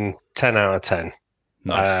season, 10 out of 10.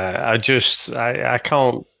 Nice. I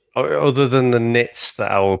can't, other than the nits that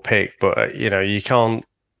I will pick, but, you can't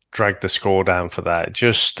drag the score down for that.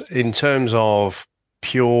 Just in terms of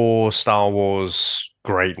pure Star Wars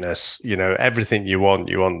greatness, everything you want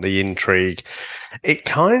the intrigue. It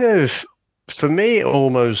kind of, for me, it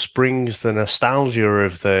almost brings the nostalgia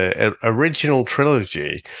of the original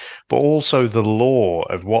trilogy, but also the lore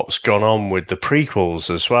of what's gone on with the prequels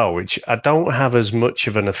as well, which I don't have as much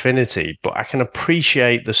of an affinity, but I can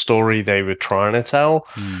appreciate the story they were trying to tell.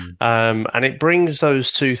 And it brings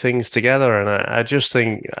those two things together. And I just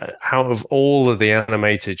think out of all of the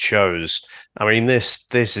animated shows, I mean, this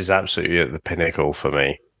is absolutely at the pinnacle for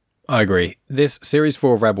me. I agree. This Series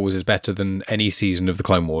 4 of Rebels is better than any season of the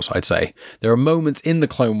Clone Wars, I'd say. There are moments in the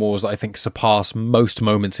Clone Wars that I think surpass most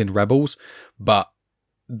moments in Rebels, but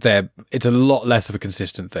it's a lot less of a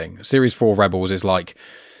consistent thing. Series 4 of Rebels is like,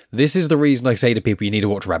 this is the reason I say to people you need to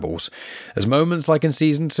watch Rebels. There's moments like in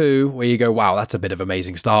Season 2 where you go, wow, that's a bit of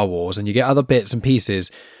amazing Star Wars, and you get other bits and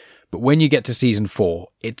pieces. But when you get to Season 4,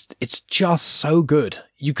 it's just so good.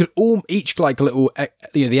 You could each like little,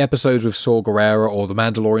 the episodes with Saw Gerrera or the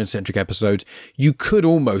Mandalorian-centric episodes, you could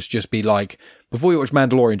almost just be like, before you watch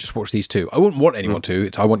Mandalorian, just watch these two. I wouldn't want anyone to.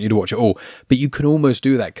 I want you to watch it all. But you can almost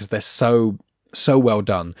do that because they're so well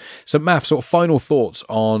done. So, Math, sort of final thoughts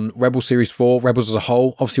on Rebels Series 4, Rebels as a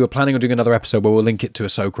whole. Obviously, we're planning on doing another episode where we'll link it to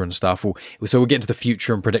Ahsoka and stuff. So we'll get into the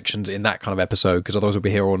future and predictions in that kind of episode, because otherwise we'll be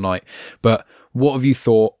here all night. But what have you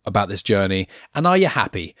thought about this journey? And are you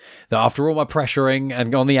happy that after all my pressuring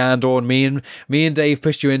and on the Andor, and me and Dave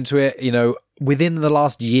pushed you into it, within the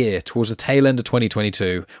last year, towards the tail end of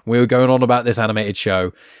 2022, we were going on about this animated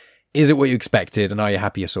show. Is it what you expected? And are you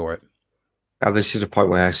happy you saw it? Now, this is the point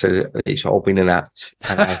where I said it's all been an act.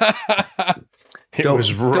 It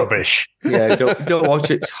was rubbish. Don't watch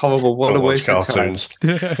it. It's horrible. What a waste of time.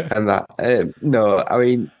 And that. No, I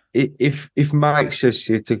mean, if Mike says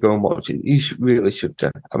to you to go and watch it, you really should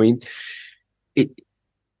do. I mean,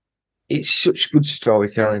 it's such good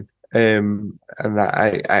storytelling. And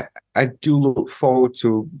that I do look forward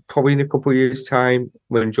to, probably in a couple of years' time,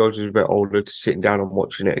 when George is a bit older, to sitting down and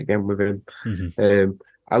watching it again with him. Mm-hmm.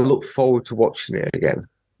 I look forward to watching it again.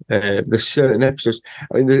 There's certain episodes.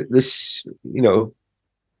 I mean, this,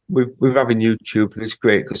 with having YouTube, it's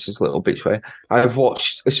great because there's little bits where I've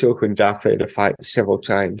watched Ahsoka and Darth Vader fight several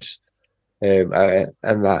times, and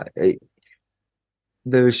that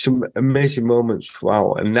there's some amazing moments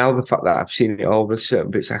throughout. And now the fact that I've seen it all, there's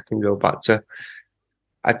certain bits I can go back to.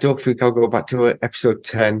 I don't think I'll go back to episode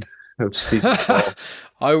 10 of season 4.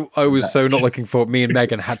 I was so not looking for. Me and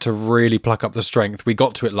Megan had to really pluck up the strength. We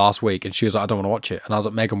got to it last week, and she was like, "I don't want to watch it." And I was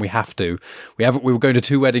like, "Megan, we have to. We were going to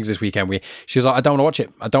 2 weddings this weekend. She was like, "I don't want to watch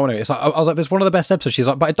it. I don't want to." It's like, I was like, "It's one of the best episodes." She's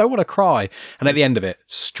like, "But I don't want to cry." And at the end of it,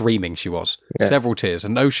 streaming, she was several tears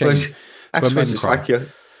and no shame. Well, I suppose it's like your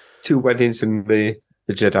 2 weddings and the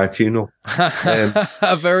Jedi funeral.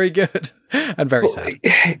 Very good and very sad.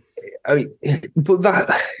 But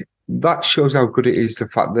that shows how good it is, the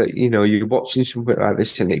fact that, you're watching something like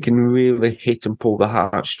this and it can really hit and pull the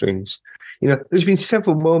heartstrings. There's been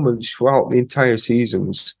several moments throughout the entire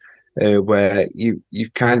seasons where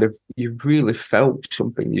you've really felt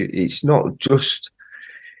something. It's not just,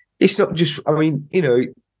 I mean,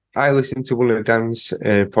 I listened to one of Dan's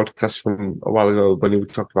podcasts from a while ago when he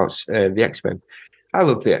was talking about the X-Men. I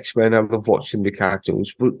love the X-Men. I love watching the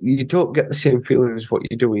cartoons, but you don't get the same feeling as what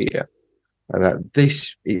you do here. And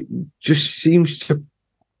it just seems to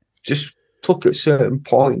just pluck at certain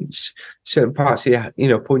points, certain parts of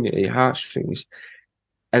pulling at your heartstrings,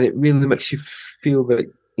 and it really makes you feel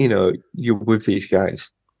that you're with these guys.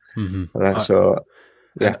 Mm-hmm.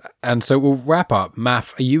 And so we'll wrap up.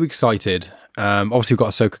 Math, are you excited? Obviously, we've got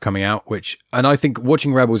Ahsoka coming out, and I think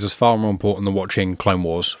watching Rebels is far more important than watching Clone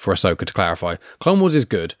Wars for Ahsoka. To clarify, Clone Wars is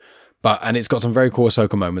good, And it's got some very cool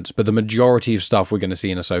Ahsoka moments, but the majority of stuff we're going to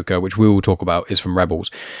see in Ahsoka, which we will talk about, is from Rebels.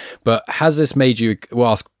 But has this made you,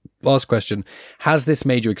 last question, has this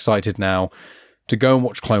made you excited now to go and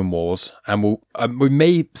watch Clone Wars? And we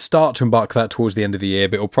may start to embark that towards the end of the year,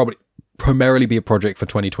 but it'll probably primarily be a project for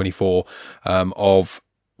 2024 of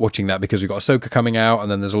watching that, because we've got Ahsoka coming out, and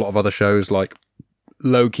then there's a lot of other shows like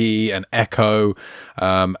Loki and Echo,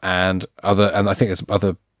 and I think there's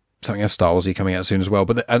other something else Star Warsy coming out soon as well,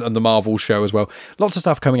 but and the Marvel show as well. Lots of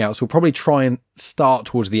stuff coming out, so we'll probably try and start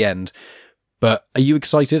towards the end. But are you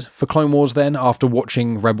excited for Clone Wars then, after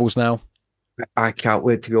watching Rebels now? I can't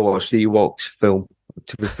wait to go watch the Ewoks film,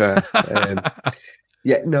 to be fair.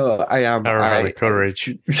 Yeah, no, I am.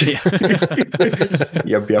 Courage.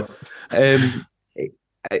 Yep.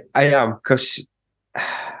 I am, because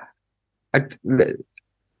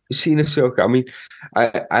seeing Ahsoka, I mean,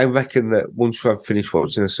 I reckon that once I've finished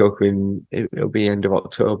watching Ahsoka, it'll be end of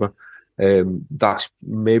October. That's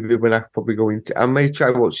maybe when I probably go into. I may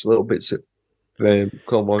try to watch little bits of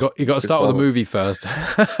Clone Wars. You got to start with the movie first.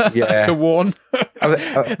 Yeah. To warn.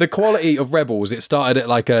 The quality of Rebels, it started at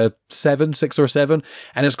like a 6 or 7,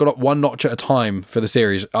 and it's got up one notch at a time for the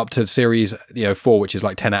series, up to series 4, which is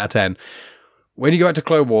like 10 out of 10. When you go into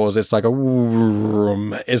Clone Wars, it's like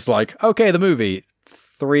it's like, okay, the movie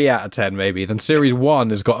 3 out of 10 maybe. Then series 1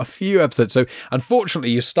 has got a few episodes. So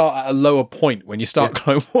unfortunately, you start at a lower point when you start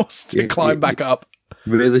Clone Wars to climb back up.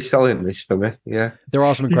 Really selling this for me, yeah. There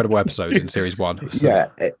are some incredible episodes in series 1. So, yeah,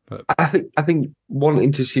 I think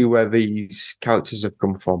wanting to see where these characters have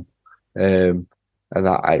come from, and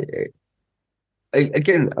that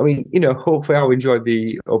again, I mean, hopefully I'll enjoy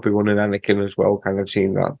the Obi-Wan and Anakin as well. Kind of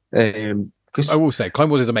seeing that. Because I will say, Clone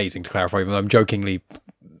Wars is amazing, to clarify, even though I'm jokingly,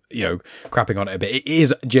 crapping on it a bit. It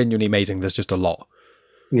is genuinely amazing. There's just a lot.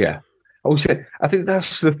 Yeah. I think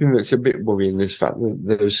that's the thing that's a bit worrying, is the fact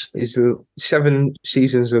that there's 7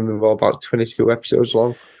 seasons and they're all about 22 episodes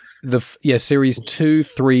long. Series 2,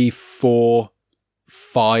 3, 4,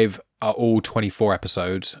 5 are all 24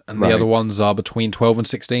 episodes, and the other ones are between 12 and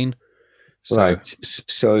 16. So. Right.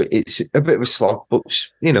 So it's a bit of a slog, but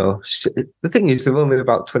the thing is, they're only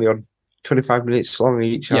about 25 minutes long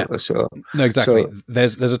each other. So no, exactly. So,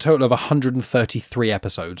 there's a total of 133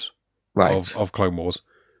 episodes of Clone Wars.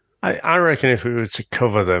 I reckon if we were to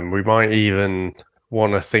cover them, we might even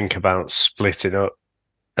want to think about splitting up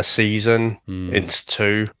a season into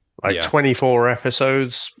 2. 24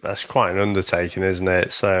 episodes, that's quite an undertaking, isn't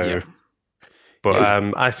it? So, but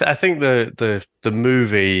I think the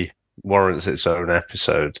movie warrants its own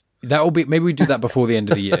episode. That will be, maybe we do that before the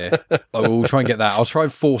end of the year. We'll try and get that. I'll try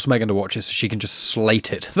and force Megan to watch it so she can just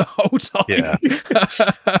slate it the whole time. Yeah.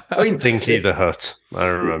 I mean, Pinky the Hut. I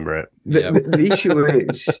remember it. The issue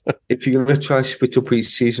is, if you're going to try and split up each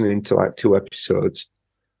season into like 2 episodes,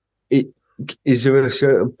 is there a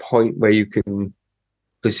certain point where you can,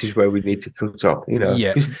 this is where we need to cut off,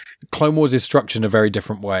 Yeah. Clone Wars is structured in a very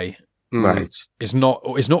different way. Right. It's not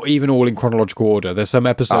even all in chronological order. There's some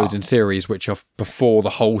episodes in series which are before the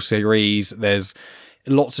whole series. There's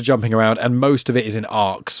lots of jumping around, and most of it is in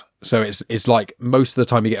arcs. So it's like most of the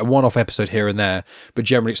time you get a one-off episode here and there, but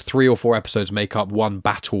generally it's 3 or 4 episodes make up one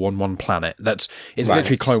battle on one planet. It's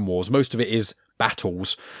literally Clone Wars. Most of it is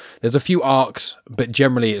battles. There's a few arcs, but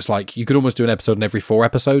generally it's like you could almost do an episode in every 4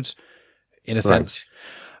 episodes, in a sense.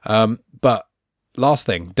 But last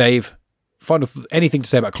thing, Dave, anything to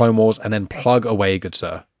say about Clone Wars, and then plug away, good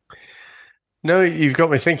sir. No, you've got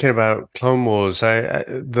me thinking about Clone Wars.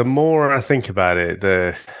 The more I think about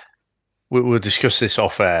it, we'll discuss this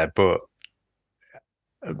off air, but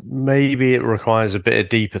maybe it requires a bit of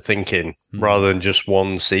deeper thinking rather than just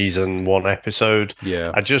one season, one episode.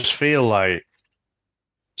 Yeah, I just feel like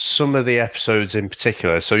some of the episodes in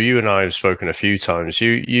particular. So you and I have spoken a few times.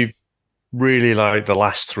 You really like the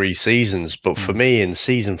last 3 seasons, but for me, in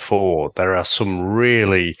season 4, there are some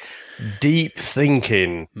really deep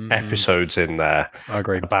thinking episodes in there. I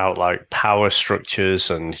agree. About like power structures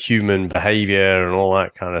and human behavior and all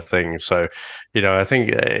that kind of thing. So, I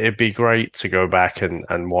think it'd be great to go back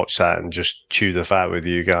and watch that and just chew the fat with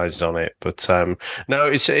you guys on it. But no,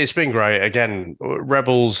 it's been great. Again,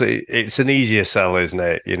 Rebels, it's an easier sell, isn't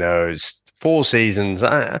it? It's 4 seasons.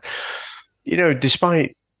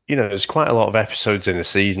 Despite there's quite a lot of episodes in a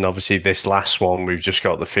season. Obviously, this last one, we've just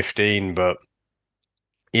got the 15. But,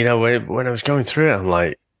 when I was going through it, I'm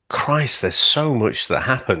like, Christ, there's so much that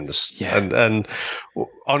happens. Yeah. And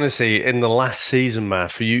honestly, in the last season,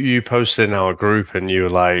 Matt, you posted in our group and you were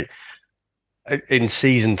like, in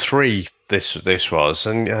season 3, this was,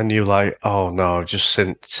 and you're like, oh no, I've just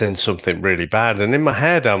seen something really bad. And in my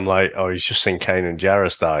head, I'm like, oh, he's just seen Kanan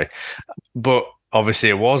Jarrus die. But obviously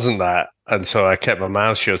it wasn't that, and so I kept my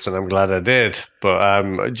mouth shut, and I'm glad I did.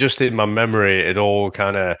 But just in my memory, it all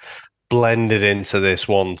kind of blended into this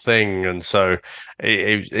one thing, and so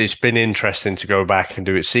it's been interesting to go back and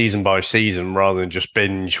do it season by season rather than just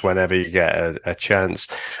binge whenever you get a chance.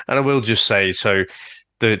 And I will just say, so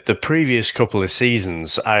the previous couple of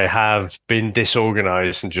seasons, I have been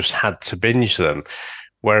disorganized and just had to binge them,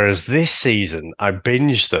 whereas this season I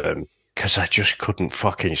binged them because I just couldn't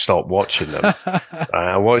fucking stop watching them.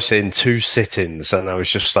 I watched it in 2 sittings, and I was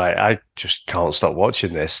just like, I just can't stop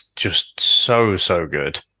watching this. Just so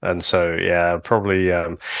good. And so, yeah, probably,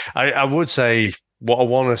 I would say, what I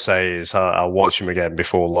want to say is I'll watch them again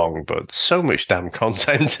before long, but so much damn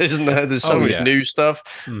content, isn't there? There's so much new stuff.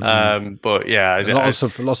 Mm-hmm. But yeah, lots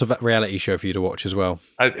of reality show for you to watch as well.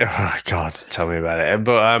 Oh God, tell me about it.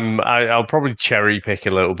 But I'll probably cherry pick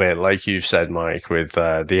a little bit, like you've said, Mike, with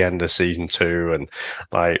the end of season 2, and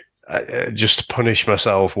like just to punish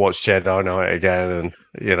myself, watch Jedi Knight again,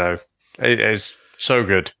 and it is so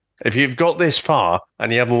good. If you've got this far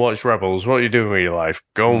and you haven't watched Rebels, what are you doing with your life?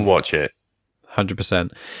 Go and watch it.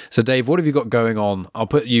 100%. So, Dave, what have you got going on? I'll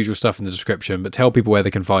put the usual stuff in the description, but tell people where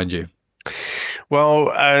they can find you. Well,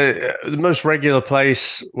 the most regular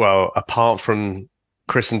place, well, apart from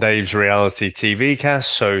Chris and Dave's reality TV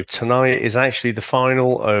cast, so tonight is actually the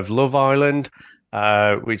final of Love Island,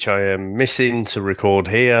 which I am missing to record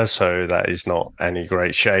here, so that is not any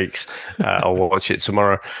great shakes. I'll watch it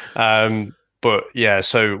tomorrow. But yeah,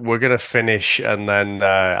 so we're going to finish, and then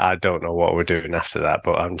I don't know what we're doing after that,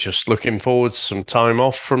 but I'm just looking forward to some time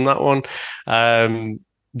off from that one.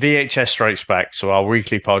 VHS Strikes Back, so our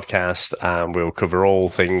weekly podcast, and we'll cover all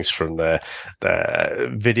things from the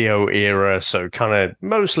video era, so kind of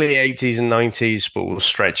mostly 80s and 90s, but we'll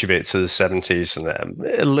stretch a bit to the 70s and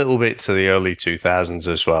a little bit to the early 2000s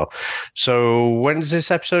as well. So when does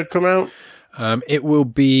this episode come out? It will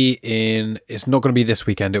be it's not going to be this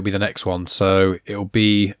weekend, it'll be the next one. So it'll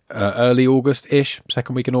be early August-ish,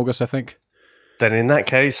 second week in August, I think. Then in that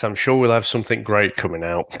case, I'm sure we'll have something great coming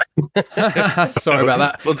out. Sorry about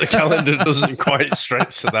that. But the calendar doesn't quite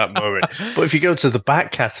stretch to that moment. But if you go to the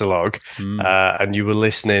back catalogue and you were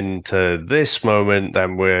listening to this moment,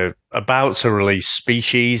 then we're about to release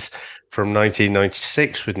Species from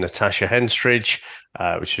 1996 with Natasha Henstridge,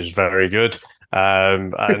 which is very good.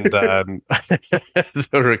 And there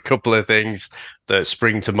are a couple of things that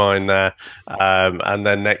spring to mind there. And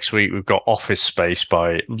then next week we've got Office Space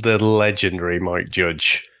by the legendary Mike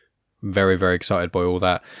Judge. Very, very excited by all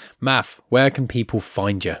that. Math, where can people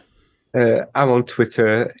find you? I'm on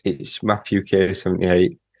Twitter. It's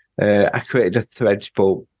MathUK78. I created a Threads,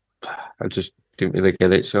 but I just didn't really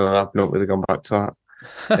get it, so I've not really gone back to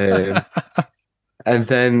that. And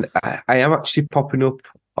then I am actually popping up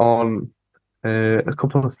on a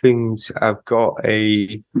couple of things. I'm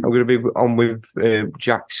going to be on with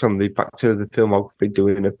Jax on the Back to the Filmography,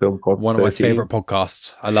 doing a film called one 13. of my favourite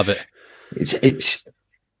podcasts. I love it.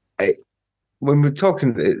 When we're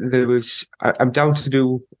talking, I'm down to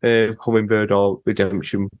do Hummingbird or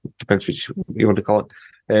Redemption, depends which you want to call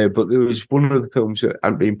it. But there was one of the films that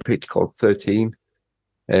hadn't been picked called 13.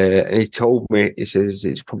 And he told me, he says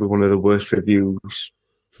it's probably one of the worst reviews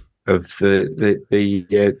of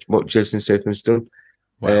what Jason Statham's done.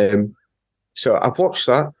 Wow. So I've watched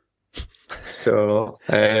that. So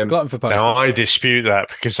glutton for punishment. Now I dispute that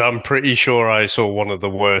because I'm pretty sure I saw one of the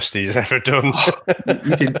worst he's ever done.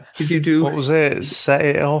 Did you do? What was it? Set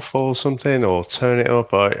it off or something, or turn it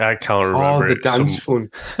up? I can't remember. Oh, the dance one.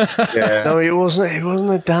 Yeah. No, it wasn't. It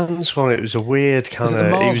wasn't a dance one. It was a weird kind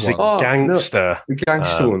of. He was a gangster. No, the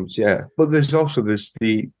gangster ones, yeah. But there's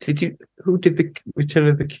the. Who did the Return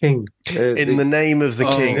of the King? In the Name of the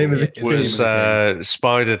King was King.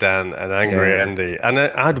 Spider Dan and Angry Andy, and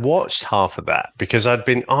I'd watched half of that because I'd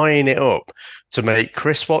been eyeing it up to make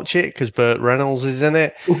Chris watch it because Burt Reynolds is in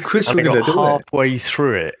it. Well, Chris and was I going got to do halfway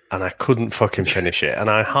through it and I couldn't fucking finish it, and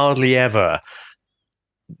I hardly ever.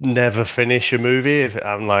 Never finish a movie.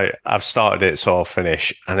 I'm like, I've started it, so I'll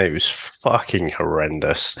finish, and it was fucking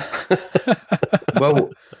horrendous.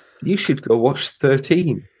 Well, you should go watch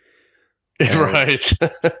 13. Right.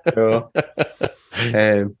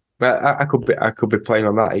 But I could be playing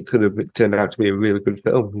on that. It could have turned out to be a really good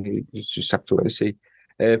film. You just have to wait and see.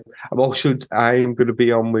 I'm going to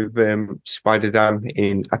be on with Spider Dan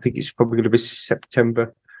in. I think it's probably going to be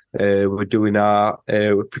September. We're doing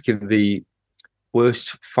we're picking the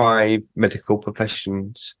worst 5 medical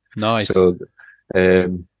professions. Nice. So,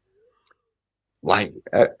 I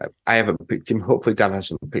haven't picked him. Hopefully, Dan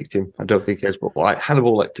hasn't picked him. I don't think he has, but like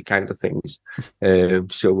Hannibal Lecter kind of things.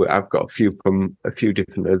 So I've got a few from a few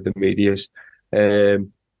different other medias.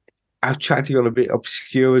 I've tried to go a bit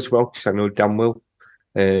obscure as well because I know Dan will.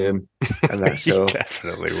 And that, so He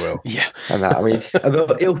definitely will. Yeah. And that, I mean,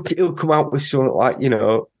 he'll come out with something like,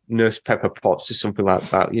 Nurse Pepper Potts or something like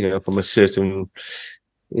that, from a certain,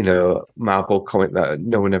 Marvel comic that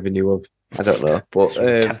no one ever knew of. I don't know,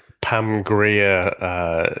 but Pam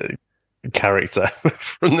Grier character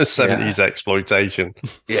from the 70s exploitation.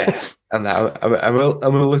 Yeah, and that, I'm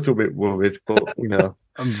a little bit worried, but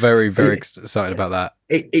I'm very, very excited about that.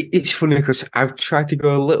 It's funny because I've tried to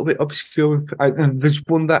go a little bit obscure. And there's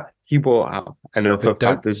one that he brought out. I know for a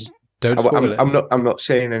fact don't spoil it. I'm not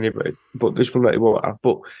saying anybody, but there's one that he brought out.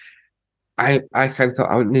 But I kind of thought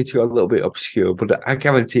I would need to go a little bit obscure, but I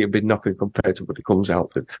guarantee it'll be nothing compared to what it comes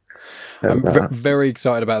out with. I'm very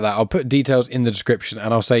excited about that. I'll put details in the description,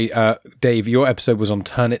 and I'll say, Dave, your episode was on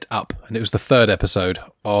Turn It Up, and it was the 3rd episode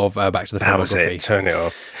of Back to the Filmography. That was it. Turn it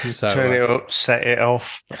up. Turn it up, set it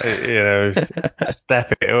off,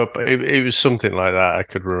 step it up. It was something like that I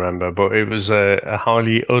could remember, but it was a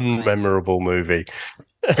highly unmemorable movie.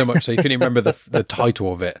 So much so you couldn't even remember the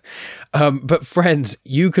title of it. But friends,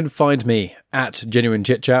 you can find me at Genuine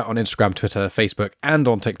Chit Chat on Instagram, Twitter, Facebook, and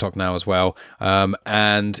on TikTok now as well.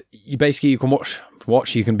 And you can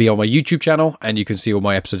watch. You can be on my YouTube channel and you can see all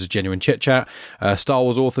my episodes of Genuine Chit Chat. Star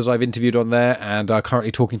Wars authors I've interviewed on there and are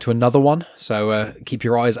currently talking to another one. So keep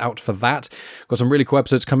your eyes out for that. Got some really cool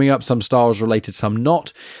episodes coming up, some Star Wars related, some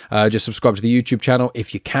not. Just subscribe to the YouTube channel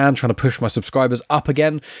if you can. Trying to push my subscribers up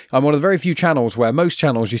again. I'm one of the very few channels where most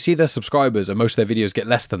channels, you see their subscribers and most of their videos get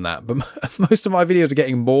less than that. But most of my videos are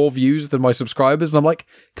getting more views than my subscribers. And I'm like,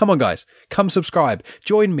 come on guys, come subscribe.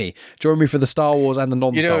 Join me for the Star Wars and the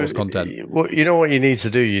non-Star Wars content. You know what you need to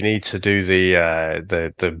do? You need to do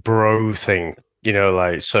the bro thing.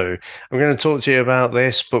 So I'm going to talk to you about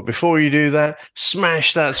this, but before you do that,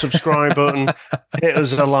 smash that subscribe button, hit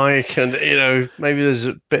us a like, and maybe there's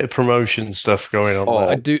a bit of promotion stuff going on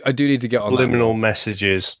there. I do need to get on liminal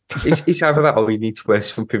messages. It's either that or you need to wear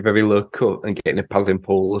something very low cut and get in a paddling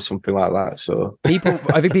pool or something like that. So I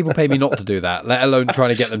think people pay me not to do that, let alone trying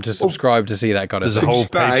to get them to subscribe to see that kind of thing. There's a whole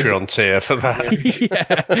Patreon tier for that.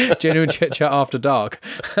 Yeah, Genuine Chit Chat After Dark.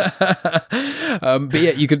 But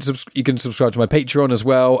yeah, you can subscribe to my Patreon as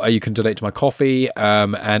well. You can donate to my coffee,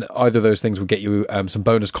 and either of those things will get you some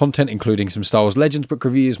bonus content, including some Star Wars Legends book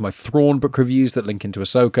reviews, my Thrawn book reviews that link into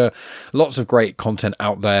Ahsoka. Lots of great content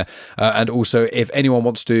out there. And also, if anyone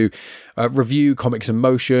wants to review Comics in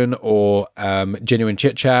Motion or Genuine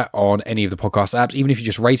Chit Chat on any of the podcast apps, even if you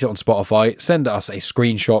just rate it on Spotify, send us a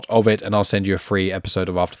screenshot of it and I'll send you a free episode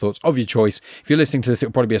of Afterthoughts of your choice. If you're listening to this,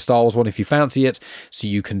 it'll probably be a Star Wars one if you fancy it, so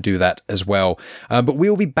you can do that as well. But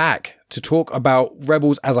we'll be back to talk about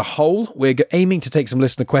Rebels as a whole. We're aiming to take some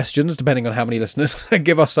listener questions, depending on how many listeners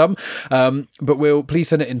give us some. But please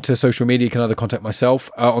send it into social media. You can either contact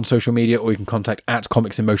myself on social media, or you can contact at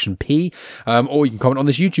Comics in Motion P, or you can comment on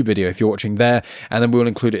this YouTube video if you're watching there, and then we'll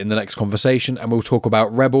include it in the next conversation, and we'll talk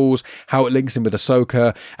about Rebels, how it links in with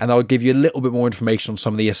Ahsoka, and I'll give you a little bit more information on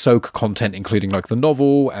some of the Ahsoka content, including like the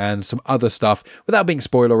novel and some other stuff, without being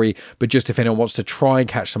spoilery, but just if anyone wants to try and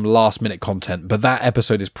catch some last minute content. But that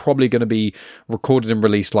episode is probably going to be recorded and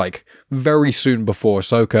released like very soon before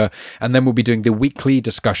Ahsoka, and then we'll be doing the weekly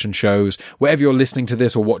discussion shows. Wherever you're listening to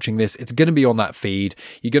this or watching this, it's going to be on that feed.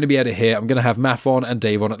 You're going to be able to hear. I'm going to have Math on and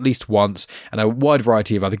Dave on at least once, and a wide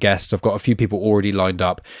variety of other guests. I've got a few people already lined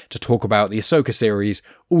up to talk about the Ahsoka series,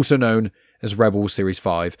 also known as Rebels Series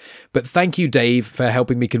 5. But thank you, Dave, for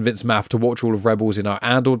helping me convince Math to watch all of Rebels in our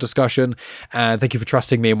Andor discussion. And thank you for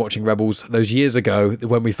trusting me in watching Rebels those years ago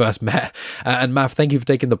when we first met. And Math, thank you for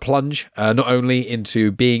taking the plunge, not only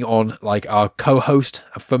into being on like our co-host,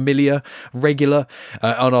 a familiar, regular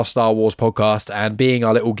on our Star Wars podcast, and being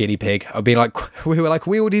our little guinea pig. We were like,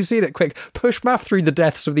 we already seen it. Quick, push Math through the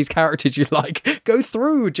deaths of these characters you like. Go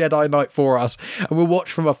through Jedi Knight for us. And we'll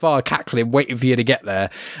watch from afar, cackling, waiting for you to get there.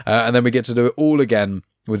 And then we get to do it all again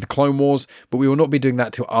with the Clone Wars, but we will not be doing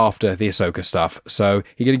that till after the Ahsoka stuff. So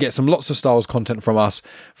you're going to get some lots of Star Wars content from us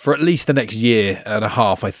for at least the next year and a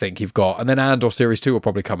half, I think you've got. And then Andor Series 2 will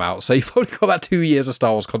probably come out. So you've probably got about 2 years of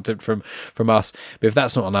Star Wars content from us. But if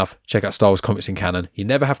that's not enough, check out Star Wars Comics in Canon. You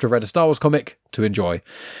never have to have read a Star Wars comic to enjoy.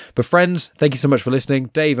 But friends, thank you so much for listening.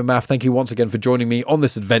 Dave and Math, thank you once again for joining me on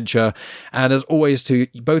this adventure. And as always, to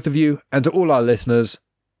both of you and to all our listeners,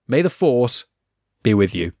 may the Force be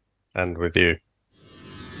with you. And with you.